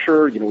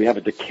infrastructure. We have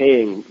a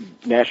decaying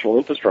national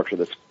infrastructure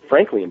that's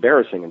frankly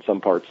embarrassing in some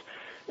parts.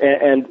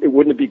 And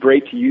wouldn't it be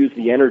great to use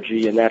the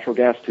energy and natural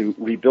gas to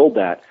rebuild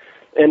that?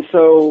 And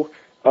so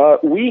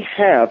we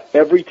have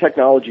every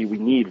technology we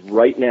need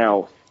right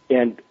now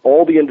and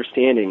all the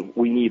understanding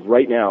we need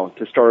right now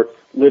to start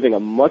living a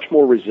much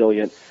more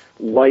resilient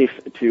life,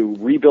 to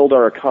rebuild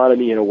our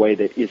economy in a way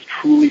that is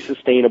truly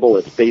sustainable.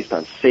 It's based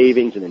on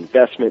savings and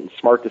investment and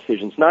smart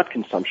decisions, not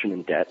consumption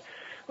and debt.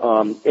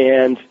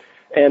 And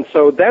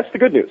so that's the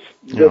good news.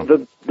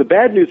 The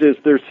bad news is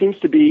there seems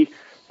to be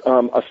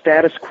a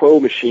status quo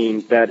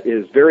machine that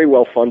is very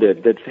well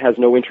funded that has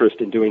no interest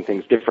in doing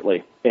things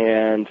differently.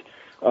 And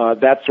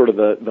that's sort of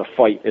the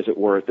fight, as it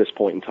were, at this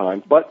point in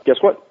time. But guess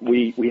what?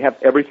 We have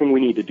everything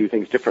we need to do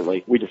things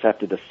differently. We just have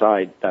to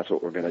decide that's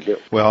what we're going to do.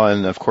 Well,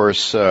 and of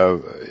course,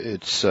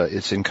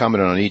 it's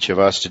incumbent on each of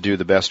us to do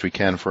the best we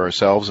can for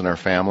ourselves and our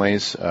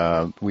families.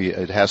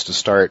 It has to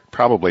start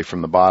probably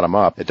from the bottom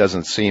up. It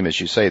doesn't seem, as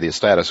you say, the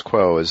status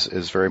quo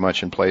is very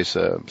much in place.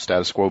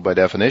 Status quo, by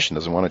definition,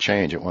 doesn't want to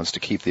change. It wants to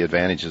keep the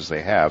advantages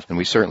they have. And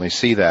we certainly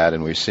see that,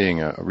 and we're seeing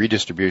a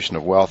redistribution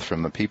of wealth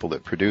from the people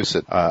that produce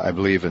it, I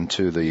believe,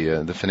 into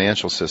the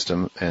financial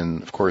system.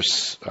 And of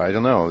course, I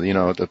don't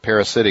know, the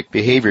parasitic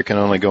behavior can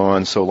only go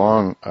on so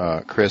long,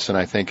 Chris, and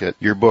I think that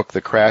your book,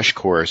 The Crash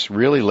Course,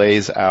 really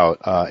lays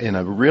out in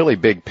a really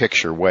big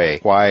picture way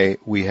why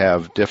we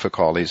have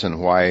difficulties and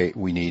why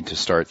we need to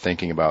start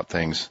thinking about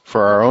things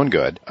for our own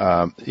good.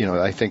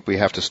 I think we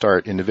have to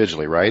start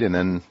individually, right? And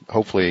then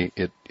hopefully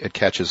it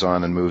catches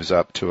on and moves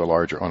up to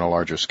on a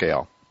larger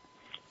scale.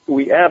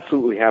 We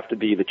absolutely have to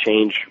be the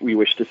change we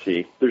wish to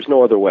see. There's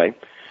no other way.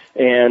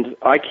 And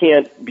I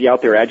can't be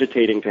out there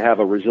agitating to have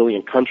a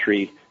resilient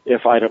country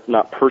if I'm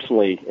not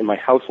personally in my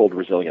household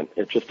resilient.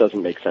 It just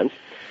doesn't make sense.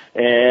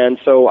 And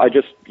so I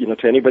just,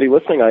 to anybody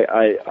listening,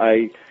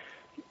 I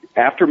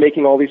after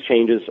making all these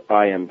changes,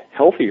 I am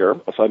healthier.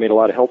 So I made a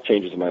lot of health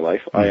changes in my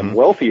life. I am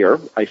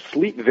wealthier. I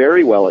sleep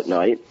very well at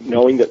night,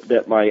 knowing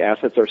that my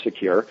assets are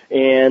secure.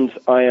 And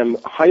I am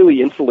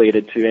highly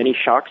insulated to any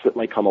shocks that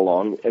might come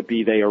along,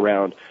 be they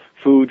around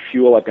food,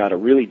 fuel. I've got a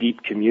really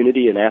deep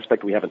community, an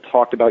aspect we haven't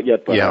talked about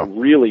yet, but I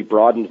really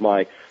broadened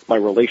my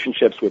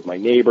relationships with my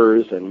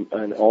neighbors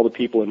and all the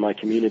people in my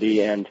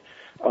community. And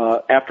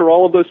after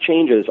all of those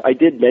changes, I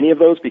did many of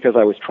those because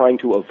I was trying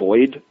to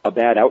avoid a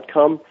bad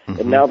outcome.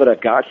 And now that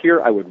I've got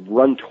here, I would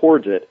run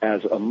towards it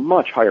as a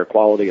much higher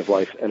quality of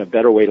life and a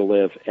better way to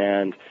live.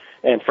 And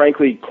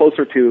frankly,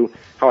 closer to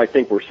how I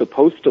think we're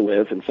supposed to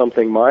live, and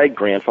something my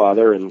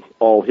grandfather and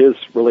all his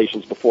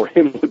relations before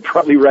him would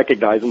probably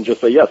recognize and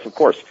just say, yes, of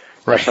course.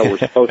 That's how we're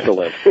supposed to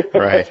live.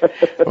 Right.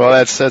 Well,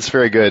 that's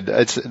very good.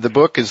 The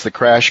book is The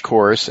Crash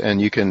Course,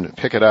 and you can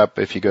pick it up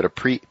if you go to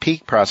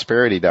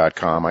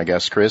peakprosperity.com, I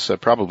guess, Chris. I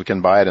probably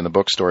can buy it in the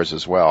bookstores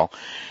as well.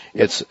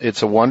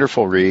 It's a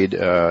wonderful read.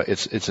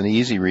 It's an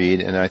easy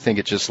read, and I think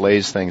it just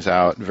lays things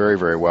out very,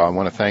 very well. I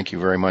want to thank you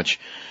very much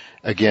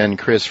again,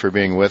 Chris, for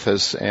being with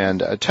us.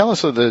 And tell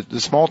us of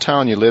the small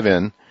town you live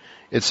in.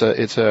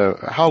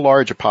 How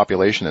large a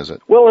population is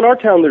it? Well, in our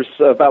town, there's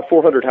about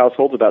 400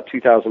 households, about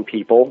 2,000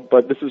 people,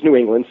 but this is New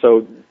England,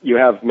 so you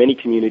have many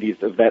communities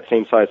of that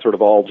same size sort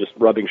of all just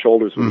rubbing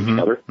shoulders with each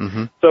other.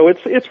 So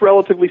it's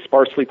relatively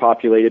sparsely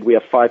populated. We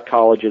have 5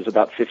 colleges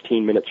about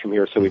 15 minutes from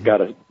here, so we've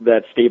got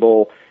that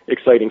stable,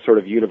 exciting sort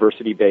of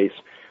university base.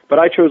 But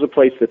I chose a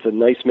place that's a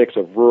nice mix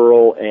of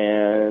rural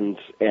and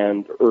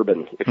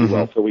urban, if you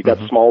will. So we've got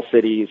small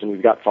cities and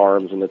we've got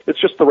farms, and it's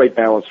just the right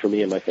balance for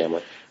me and my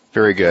family.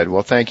 Very good.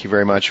 Well, thank you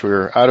very much.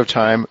 We're out of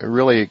time.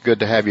 Really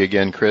good to have you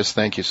again, Chris.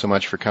 Thank you so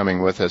much for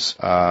coming with us.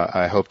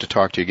 I hope to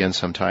talk to you again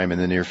sometime in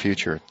the near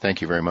future.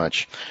 Thank you very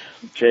much.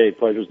 Jay,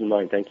 pleasure's been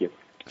mine. Thank you.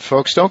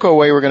 Folks, don't go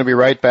away. We're going to be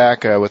right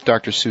back with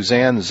Dr.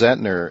 Suzanne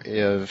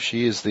Zettner.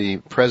 She is the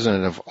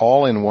president of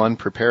All-in-One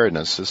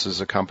Preparedness. This is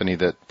a company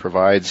that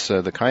provides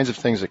the kinds of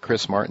things that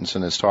Chris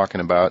Martenson is talking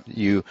about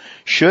you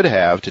should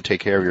have to take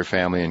care of your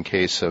family in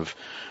case of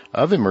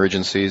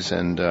emergencies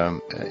and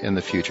in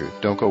the future.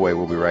 Don't go away.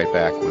 We'll be right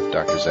back with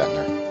Dr.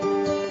 Zettner.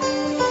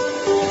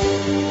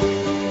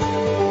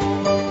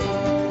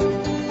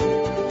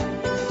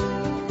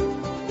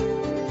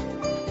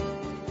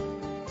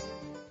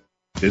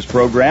 This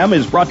program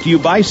is brought to you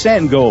by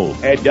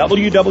Sandgold at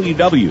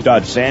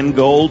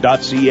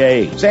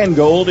www.sandgold.ca.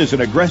 Sandgold is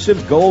an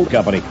aggressive gold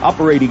company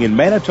operating in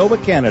Manitoba,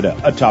 Canada,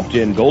 a top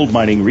 10 gold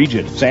mining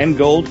region.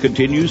 Sandgold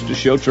continues to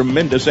show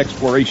tremendous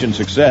exploration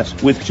success.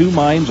 With 2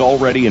 mines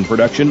already in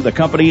production, the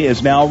company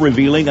is now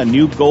revealing a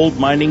new gold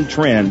mining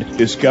trend.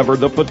 Discover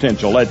the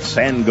potential at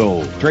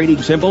Sandgold.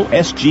 Trading symbol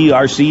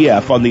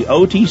SGRCF on the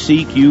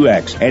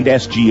OTCQX and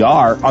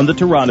SGR on the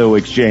Toronto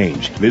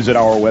Exchange. Visit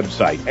our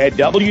website at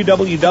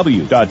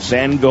www.sandgold.ca.